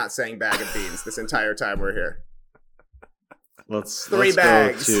 even I'm not saying bag of beans this entire time we're here. Let's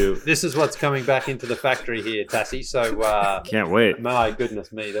bags. Go to... This is what's coming back into the factory here, Tassie. So can't wait. My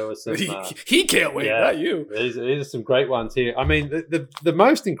goodness me, there was some. He can't wait. Not you. These are some great ones here. I mean, the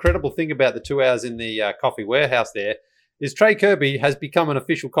most incredible thing about the 2 hours in the coffee warehouse there is Trey Kirby has become an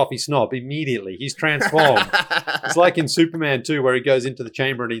official coffee snob immediately. He's transformed. It's like in Superman 2 where he goes into the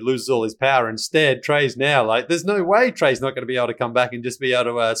chamber and he loses all his power. Instead, Trey's now like, there's no way Trey's not going to be able to come back and just be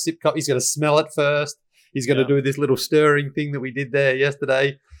able to sip coffee. He's going to smell it first. He's going to do this little stirring thing that we did there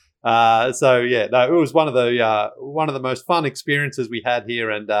yesterday. It was one of the most fun experiences we had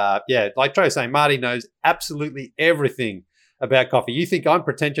here. And like Trey was saying, Marty knows absolutely everything about coffee. You think I'm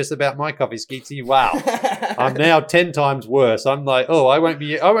pretentious about my coffee, Skeetsy? Wow. I'm now 10 times worse. I'm like, I won't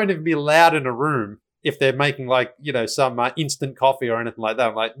even be allowed in a room if they're making some instant coffee or anything like that.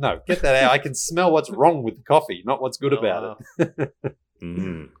 I'm like, no, get that out. I can smell what's wrong with the coffee, not what's good about it.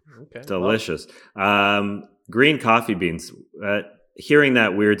 Okay, delicious. Green coffee beans. Hearing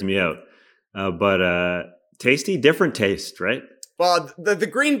that weirds me out. But tasty, different taste, right? Well, the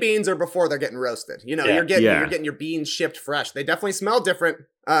green beans are before they're getting roasted. You're getting your beans shipped fresh. They definitely smell different.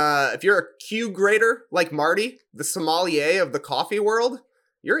 If you're a Q grader like Marty, the sommelier of the coffee world,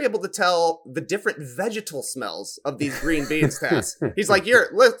 you're able to tell the different vegetal smells of these green beans. Tass. He's like,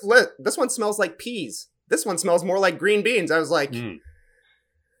 this one smells like peas. This one smells more like green beans. I was like,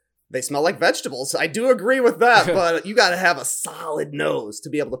 they smell like vegetables. I do agree with that, but you got to have a solid nose to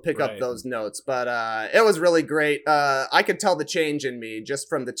be able to pick up those notes. But it was really great. I could tell the change in me just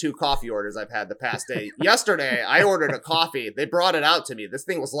from the 2 coffee orders I've had the past day. Yesterday, I ordered a coffee. They brought it out to me. This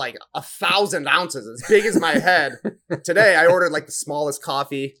thing was like 1,000 ounces, as big as my head. Today, I ordered like the smallest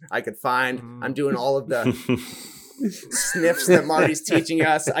coffee I could find. I'm doing all of the sniffs that Marty's teaching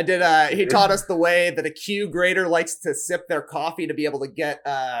us. I did. He taught us the way that a Q grader likes to sip their coffee to be able to get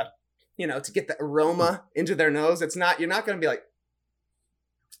to get the aroma into their nose. You're not going to be like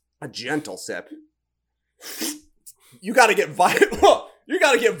a gentle sip. You got to get violent. You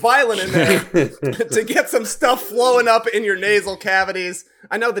got to get violent in there to get some stuff flowing up in your nasal cavities.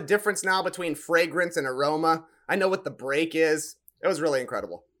 I know the difference now between fragrance and aroma. I know what the break is. It was really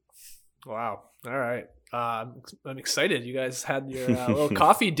incredible. Wow. All right. I'm excited. You guys had your little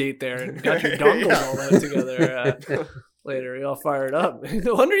coffee date there and got your dongles all out together. Later, we all fired up.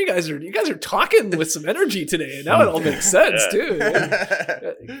 No wonder you guys are talking with some energy today, and now it all makes sense too.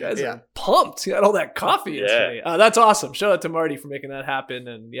 You guys are pumped. You got all that coffee yesterday. That's awesome. Shout out to Marty for making that happen.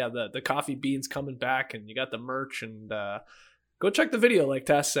 And the coffee beans coming back, and you got the merch. And go check the video, like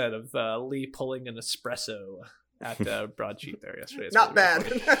Tass said, of Lee pulling an espresso at Broadsheet there yesterday. It's not bad.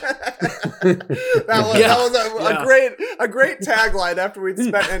 That was a great tagline after we'd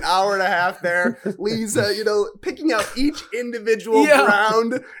spent an hour and a half there. Lee's picking out each individual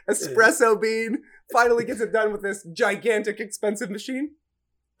ground espresso bean. Finally gets it done with this gigantic expensive machine.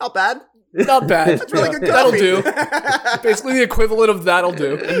 Not bad. Not bad. That's really good That'll coffee. do. Basically the equivalent of that'll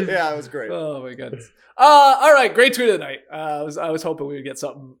do. Yeah, it was great. Oh my goodness. All right, great tweet of the night. I was hoping we would get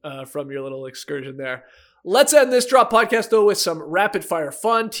something from your little excursion there. Let's end this Drop podcast, though, with some rapid fire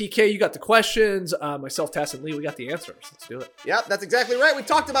fun. TK, you got the questions. Myself, Tass, and Lee, we got the answers. Let's do it. Yep, that's exactly right. We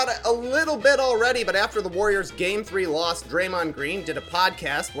talked about it a little bit already, but after the Warriors' Game 3 loss, Draymond Green did a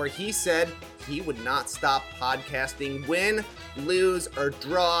podcast where he said he would not stop podcasting, win, lose, or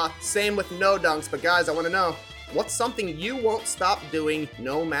draw. Same with No Dunks. But guys, I want to know, what's something you won't stop doing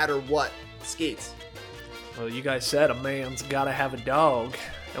no matter what? Skeets. Well, you guys said a man's got to have a dog.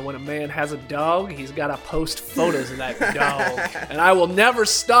 And when a man has a dog, he's got to post photos of that dog. And I will never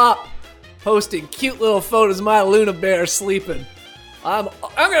stop posting cute little photos of my Luna Bear sleeping. I'm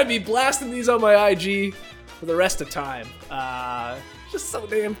going to be blasting these on my IG for the rest of time. Just so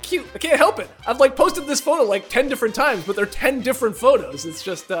damn cute. I can't help it. I've posted this photo 10 different times, but they're 10 different photos. It's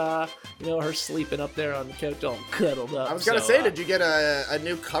just, her sleeping up there on the couch all cuddled up. I was going to say, did you get a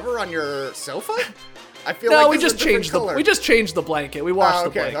new cover on your sofa? I feel no, like we just changed the blanket. We washed the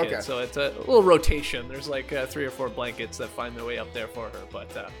blanket, so it's a little rotation. There's 3 or 4 blankets that find their way up there for her.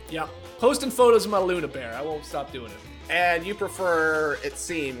 But yeah, posting photos of my Luna Bear. I won't stop doing it. And you prefer, it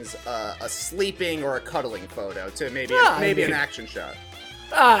seems, a sleeping or a cuddling photo to maybe an action shot.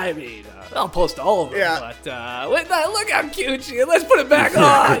 I mean, I'll post all of them. Yeah. But look how cute she is. Let's put it back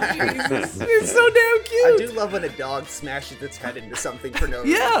on. Jesus, it's so damn cute. I do love when a dog smashes its head into something for no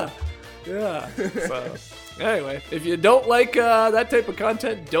reason. Yeah. So, anyway, if you don't like that type of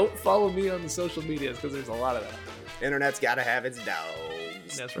content, don't follow me on the social medias because there's a lot of that. Internet's gotta have its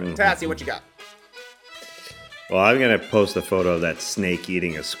dogs. That's right. Tassie, what you got? Well, I'm going to post a photo of that snake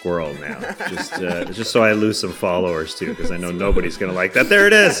eating a squirrel now, just so I lose some followers, too, because I know nobody's going to like that. There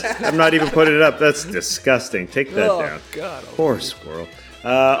it is. I'm not even putting it up. That's disgusting. Take that down. God. Poor squirrel.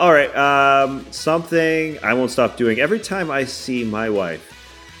 All right. Something I won't stop doing. Every time I see my wife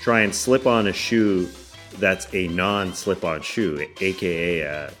try and slip on a shoe that's a non-slip-on shoe, a.k.a.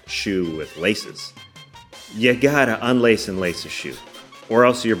 a shoe with laces, you got to unlace and lace a shoe, or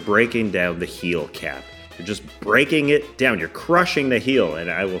else you're breaking down the heel cap. You're just breaking it down. You're crushing the heel.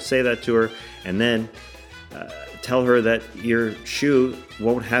 And I will say that to her and then tell her that your shoe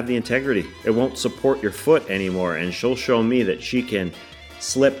won't have the integrity. It won't support your foot anymore. And she'll show me that she can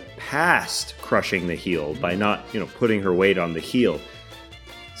slip past crushing the heel by not, putting her weight on the heel.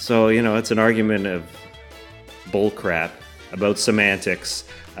 So, it's an argument of bull crap about semantics.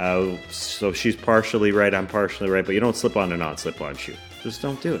 So she's partially right, I'm partially right. But you don't slip on a non-slip-on shoe. Just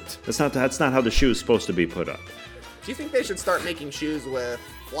don't do it. That's not how the shoe is supposed to be put up. Do you think they should start making shoes with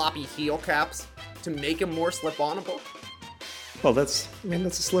floppy heel caps to make them more slip-onable? Well, that's a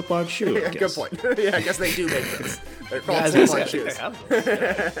slip-on shoe. Yeah, good point. Yeah, I guess they do make this. They're called slip-on shoes.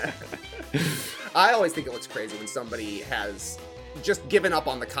 I always think it looks crazy when somebody has just given up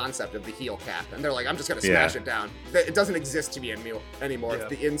on the concept of the heel cap, and they're like, I'm just going to smash it down. It doesn't exist to me anymore. It's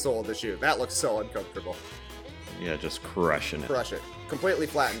the insole of the shoe. That looks so uncomfortable. Yeah, just crushing it. Crush it. Completely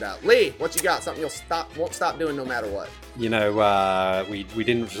flattened out. Lee, what you got? Something won't stop doing no matter what. We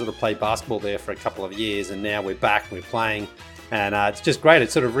didn't sort of play basketball there for a couple of years, and now we're back, we're playing, and it's just great.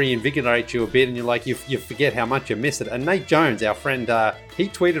 It sort of reinvigorates you a bit, and you're like, you forget how much you miss it. And Nate Jones, our friend, he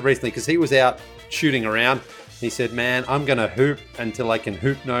tweeted recently, because he was out shooting around. He said, man, I'm going to hoop until I can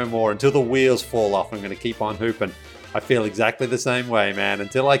hoop no more, until the wheels fall off. I'm going to keep on hooping. I feel exactly the same way, man.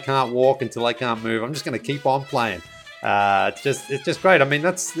 Until I can't walk, until I can't move, I'm just going to keep on playing. It's just great. I mean,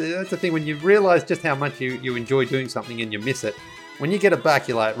 that's the thing. When you realize just how much you enjoy doing something and you miss it, when you get it back,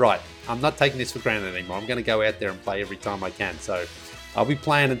 you're like, right, I'm not taking this for granted anymore. I'm going to go out there and play every time I can. So I'll be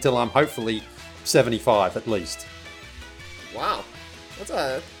playing until I'm hopefully 75 at least. Wow.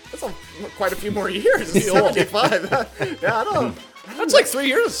 That's quite a few more years. 75. Yeah, I don't know. That's like 3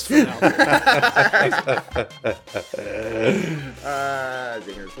 years from now.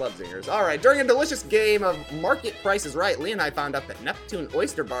 Zingers, love zingers. All right, during a delicious game of Market Price is Right, Lee and I found out that Neptune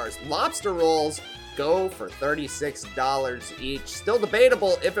Oyster Bar's lobster rolls go for $36 each. Still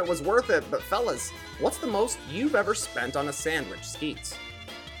debatable if it was worth it, but fellas, what's the most you've ever spent on a sandwich, Skeets?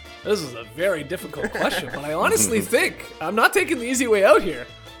 This is a very difficult question, but I honestly think, I'm not taking the easy way out here.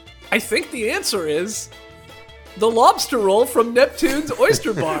 I think the answer is the lobster roll from Neptune's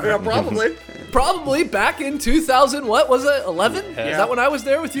Oyster Bar. Yeah, probably. Probably back in 2000, what was it, 11? Yeah. Is that when I was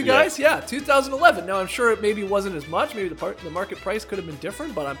there with you guys? Yeah, 2011. Now, I'm sure it maybe wasn't as much. Maybe the market price could have been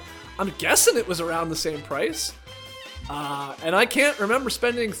different, but I'm guessing it was around the same price. And I can't remember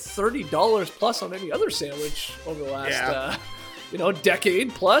spending $30 plus on any other sandwich over the last,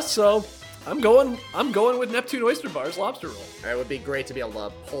 decade plus. So I'm going with Neptune Oyster Bars lobster roll. It would be great to be able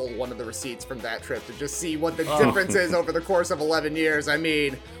to pull one of the receipts from that trip to just see what the difference is over the course of 11 years. I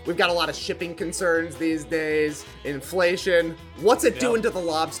mean, we've got a lot of shipping concerns these days, inflation. What's it doing to the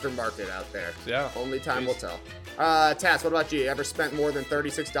lobster market out there? Yeah. Only time will tell. Tass, what about you? You ever spent more than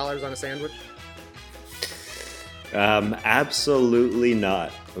 $36 on a sandwich? Absolutely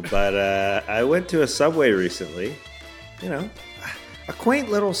not. But I went to a Subway recently. You know, a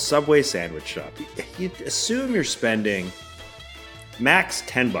quaint little Subway sandwich shop. You'd assume you're spending max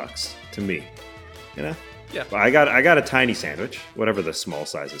 $10 to me. You know? Yeah. But I got a tiny sandwich, whatever the small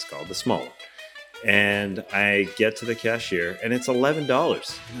size is called, the small one. And I get to the cashier, and it's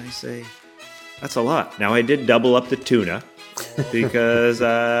 $11. And I say, that's a lot. Now, I did double up the tuna because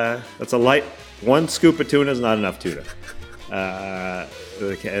that's a light. One scoop of tuna is not enough tuna. And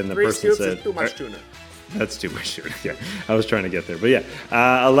the 3 person scoops said, is too much tuna. That's too much tuna. Yeah, I was trying to get there. But yeah,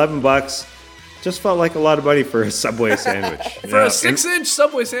 $11 just felt like a lot of money for a Subway sandwich. For a 6-inch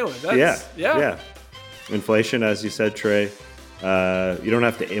Subway sandwich. That's, yeah. Inflation, as you said, Trey. You don't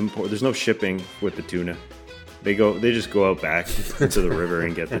have to import. There's no shipping with the tuna. They just go out back into the river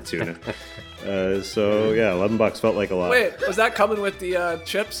and get the tuna. So yeah, $11 felt like a lot. Wait, was that coming with the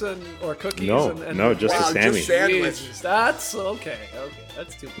chips or cookies? No, just the Sammy. Just sandwich. That's okay. Okay,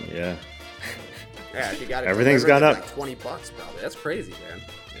 that's too much. Yeah. Yeah, if you got it. Everything's gone up. Like $20 probably. That's crazy, man.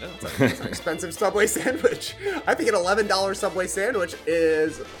 Yeah. That's an expensive Subway sandwich. I think an $11 Subway sandwich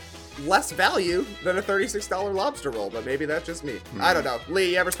is less value than a $36 lobster roll, but maybe that's just me. I don't know.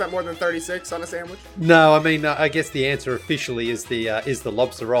 Lee, you ever spent more than $36 on a sandwich? No, I mean, I guess the answer officially is the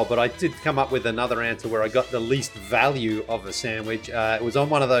lobster roll, but I did come up with another answer where I got the least value of a sandwich. It was on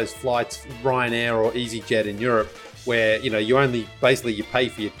one of those flights, Ryanair or EasyJet in Europe, where, you know, you pay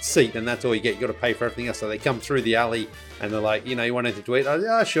for your seat and that's all you get. You got to pay for everything else. So they come through the alley and they're like, you know, you want anything to eat?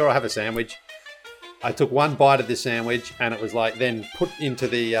 Yeah, sure, I'll have a sandwich. I took one bite of the sandwich and it was like then put into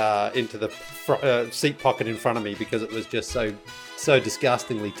the seat pocket in front of me because it was just so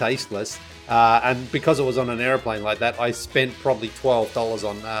disgustingly tasteless. And because it was on an airplane like that, I spent probably $12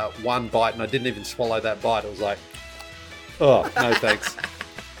 on one bite, and I didn't even swallow that bite. It was like, oh, no thanks.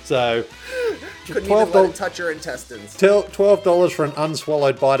 So Couldn't even let it touch your intestines. $12 for an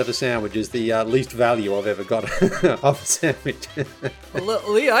unswallowed bite of a sandwich is the least value I've ever got of a sandwich.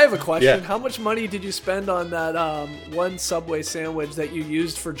 Lee, I have a question. Yeah. How much money did you spend on that one Subway sandwich that you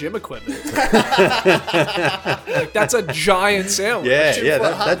used for gym equipment? Like, that's a giant sandwich.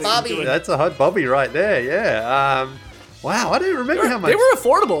 Yeah, Bobby. that's a hot Bobby right there. Yeah. Wow, I don't remember how much. They were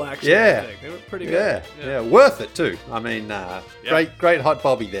affordable, actually. Yeah. I think. They were pretty good. Yeah, worth it too. I mean, great hot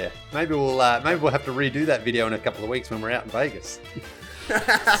Bobby there. Maybe we'll have to redo that video in a couple of weeks when we're out in Vegas.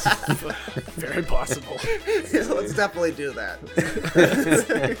 Very possible. Yeah, let's definitely do that.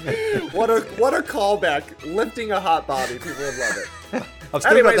 What a callback! Lifting a hot Bobby, people would love it. I've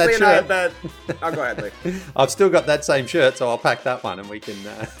still got that Lee shirt. and I oh, go ahead, Lee. I've still got that same shirt, so I'll pack that one and we can.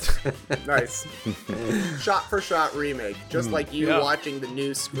 Nice. Shot for shot remake, just like you watching the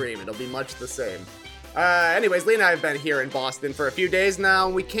new Scream. It'll be much the same. Anyways, Lee and I have been here in Boston for a few days now,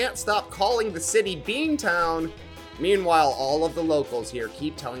 and we can't stop calling the city Beantown. Meanwhile, all of the locals here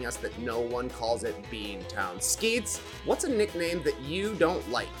keep telling us that no one calls it Beantown. Skeets, what's a nickname that you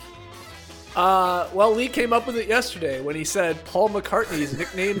don't like? Well, Lee came up with it yesterday when he said Paul McCartney's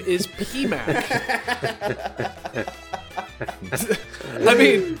nickname is PMAC. I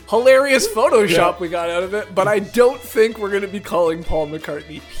mean, hilarious Photoshop we got out of it, but I don't think we're going to be calling Paul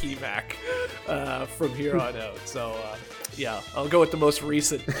McCartney PMAC from here on out. So, I'll go with the most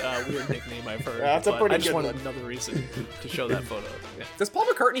recent weird nickname I've heard. That's a pretty I just good wanted one. another reason to show that photo. Yeah. Does Paul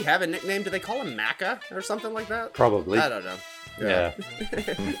McCartney have a nickname? Do they call him Macca or something like that? Probably. I don't know. Yeah.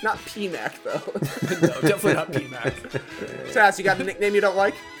 Not PMAC, though. No, definitely not PMAC. Tass, you got a nickname you don't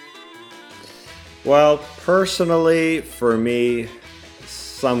like? Well, personally, for me,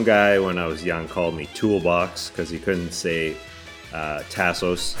 some guy when I was young called me Toolbox because he couldn't say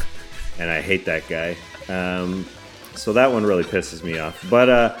Tassos, and I hate that guy. So that one really pisses me off.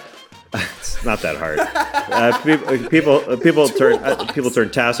 But it's not that hard. People turn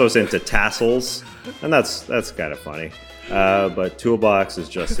Tassos into tassels, and that's kind of funny. But Toolbox is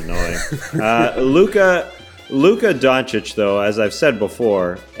just annoying. Luka Doncic, though, as I've said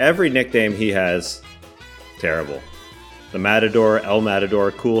before, every nickname he has, terrible. The Matador, El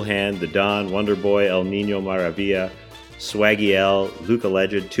Matador, Cool Hand, The Don, Wonder Boy, El Nino Maravilla, Swaggy L, Luka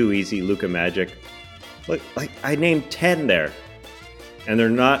Legend, Too Easy, Luka Magic. Look, like I named 10 there, and they're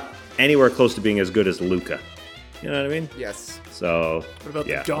not anywhere close to being as good as Luka. You know what I mean? Yes. So, What about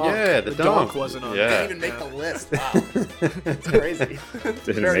yeah. the donk? Yeah, the donk. wasn't on. Yeah. there. Didn't even make the list. Wow. It's crazy. Didn't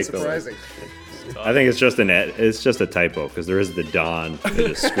Very make the list. surprising. I think it's just a typo because there is the Don. They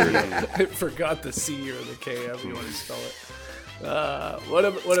just screwed up. I forgot the C or the K, however you want to spell it. What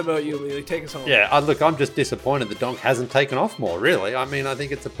about you, Lily? Take us home. Yeah, look, I'm just disappointed the donk hasn't taken off more, really. I mean, I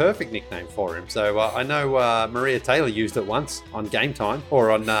think it's a perfect nickname for him. So I know Maria Taylor used it once on Game Time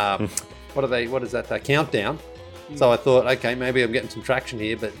or on, what is that, Countdown. So I thought, okay, maybe I'm getting some traction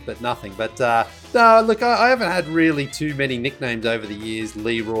here, but nothing. But no, look, I haven't had really too many nicknames over the years.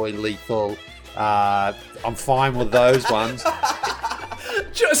 Leroy, Lethal. I'm fine with those ones.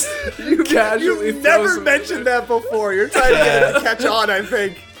 Just you casually. You've never mentioned that before. You're trying to get it to catch on, I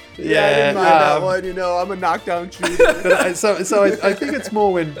think. I didn't mind that one. You know, I'm a knockdown shooter. But I think it's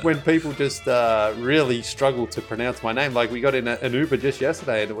more when people just really struggle to pronounce my name. Like we got in an Uber just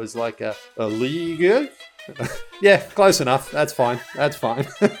yesterday, and it was like a Liga. Yeah, close enough. That's fine. That's fine.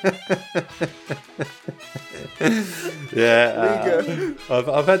 Yeah,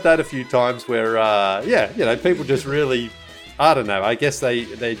 I've had that a few times where people just really, I don't know. I guess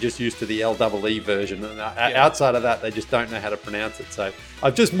they're just used to the LEE version, and outside of that, they just don't know how to pronounce it. So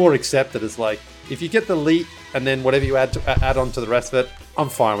I've just more accepted as like, if you get the Lee and then whatever you add on to the rest of it, I'm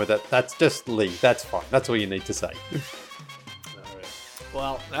fine with it. That's just Lee. That's fine. That's all you need to say. All right.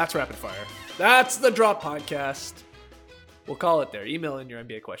 Well, that's rapid fire. That's the Drop Podcast. We'll call it there. Email in your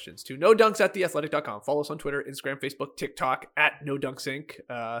NBA questions to nodunks@theathletic.com. Follow us on Twitter, Instagram, Facebook, TikTok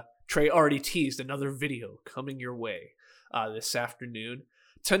 @NoDunksInc. Trey already teased another video coming your way this afternoon.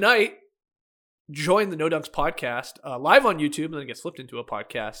 Tonight, join the No Dunks podcast live on YouTube, and then it gets flipped into a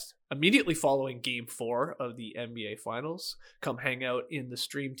podcast immediately following Game 4 of the NBA Finals. Come hang out in the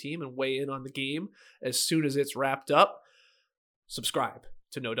stream team and weigh in on the game as soon as it's wrapped up. Subscribe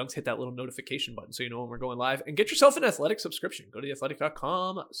to No Dunks. Hit that little notification button so you know when we're going live. And get yourself an Athletic subscription. Go to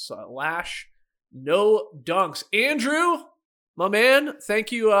theathletic.com/NoDunks. Andrew, my man,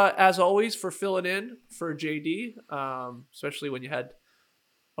 thank you as always for filling in for JD, especially when you had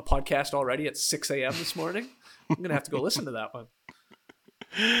a podcast already at 6 a.m. this morning. I'm going to have to go listen to that one.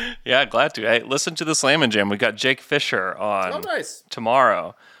 Yeah, glad to. Hey, listen to the Slam and Jam. We got Jake Fisher on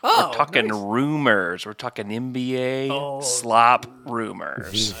tomorrow. We're talking rumors. We're talking NBA slop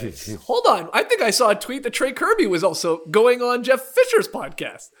rumors. Nice. Hold on. I think I saw a tweet that Trey Kirby was also going on Jeff Fisher's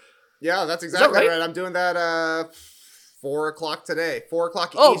podcast. Yeah, that's exactly right? I'm doing that 4 o'clock today. 4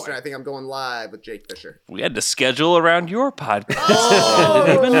 o'clock Eastern. I think I'm going live with Jake Fisher. We had to schedule around your podcast. I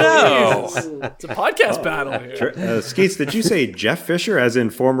didn't even know. It's a podcast battle here. Skeets, did you say Jeff Fisher, as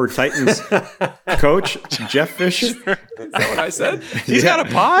in former Titans coach Jeff Fisher? Is that what I said? He's got a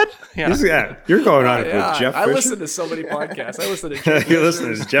pod? Yeah. You're going on it with Jeff Fisher? I listen to so many podcasts. I listen to Jeff You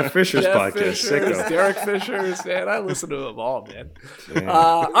listen to Jeff Fisher's podcast. Fisher's, Derek Fisher's, man. I listen to them all, man.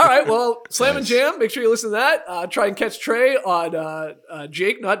 All right, well, Slam and Jam. Make sure you listen to that. Try and catch Trey on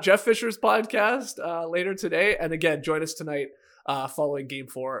Jake, not Jeff Fisher's podcast later today. And again, join us tonight following Game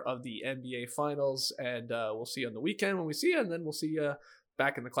 4 of the NBA Finals. And we'll see you on the weekend when we see you. And then we'll see you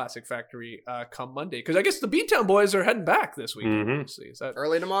back in the Classic Factory come Monday. Because I guess the B-Town boys are heading back this weekend. Mm-hmm. Is that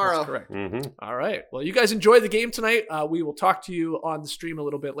early tomorrow? That's correct. Mm-hmm. All right. Well, you guys enjoy the game tonight. We will talk to you on the stream a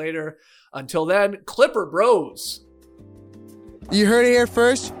little bit later. Until then, Clipper Bros. You heard it here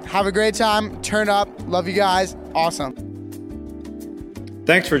first. Have a great time. Turn up. Love you guys. Awesome.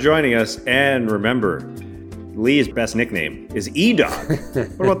 Thanks for joining us. And remember, Lee's best nickname is E-Dog.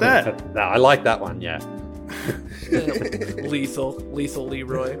 What about that? No, I like that one, yeah. Lethal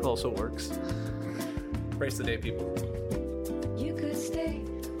Leroy also works. Praise the day, people. You could stay,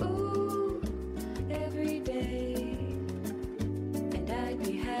 ooh, every day, and I'd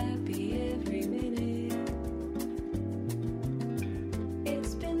be happy every minute.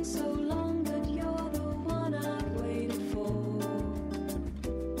 It's been so long, but you're the one I've waited for.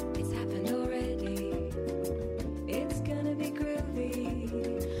 It's happened already. It's gonna be groovy.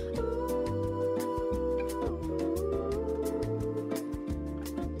 Ooh.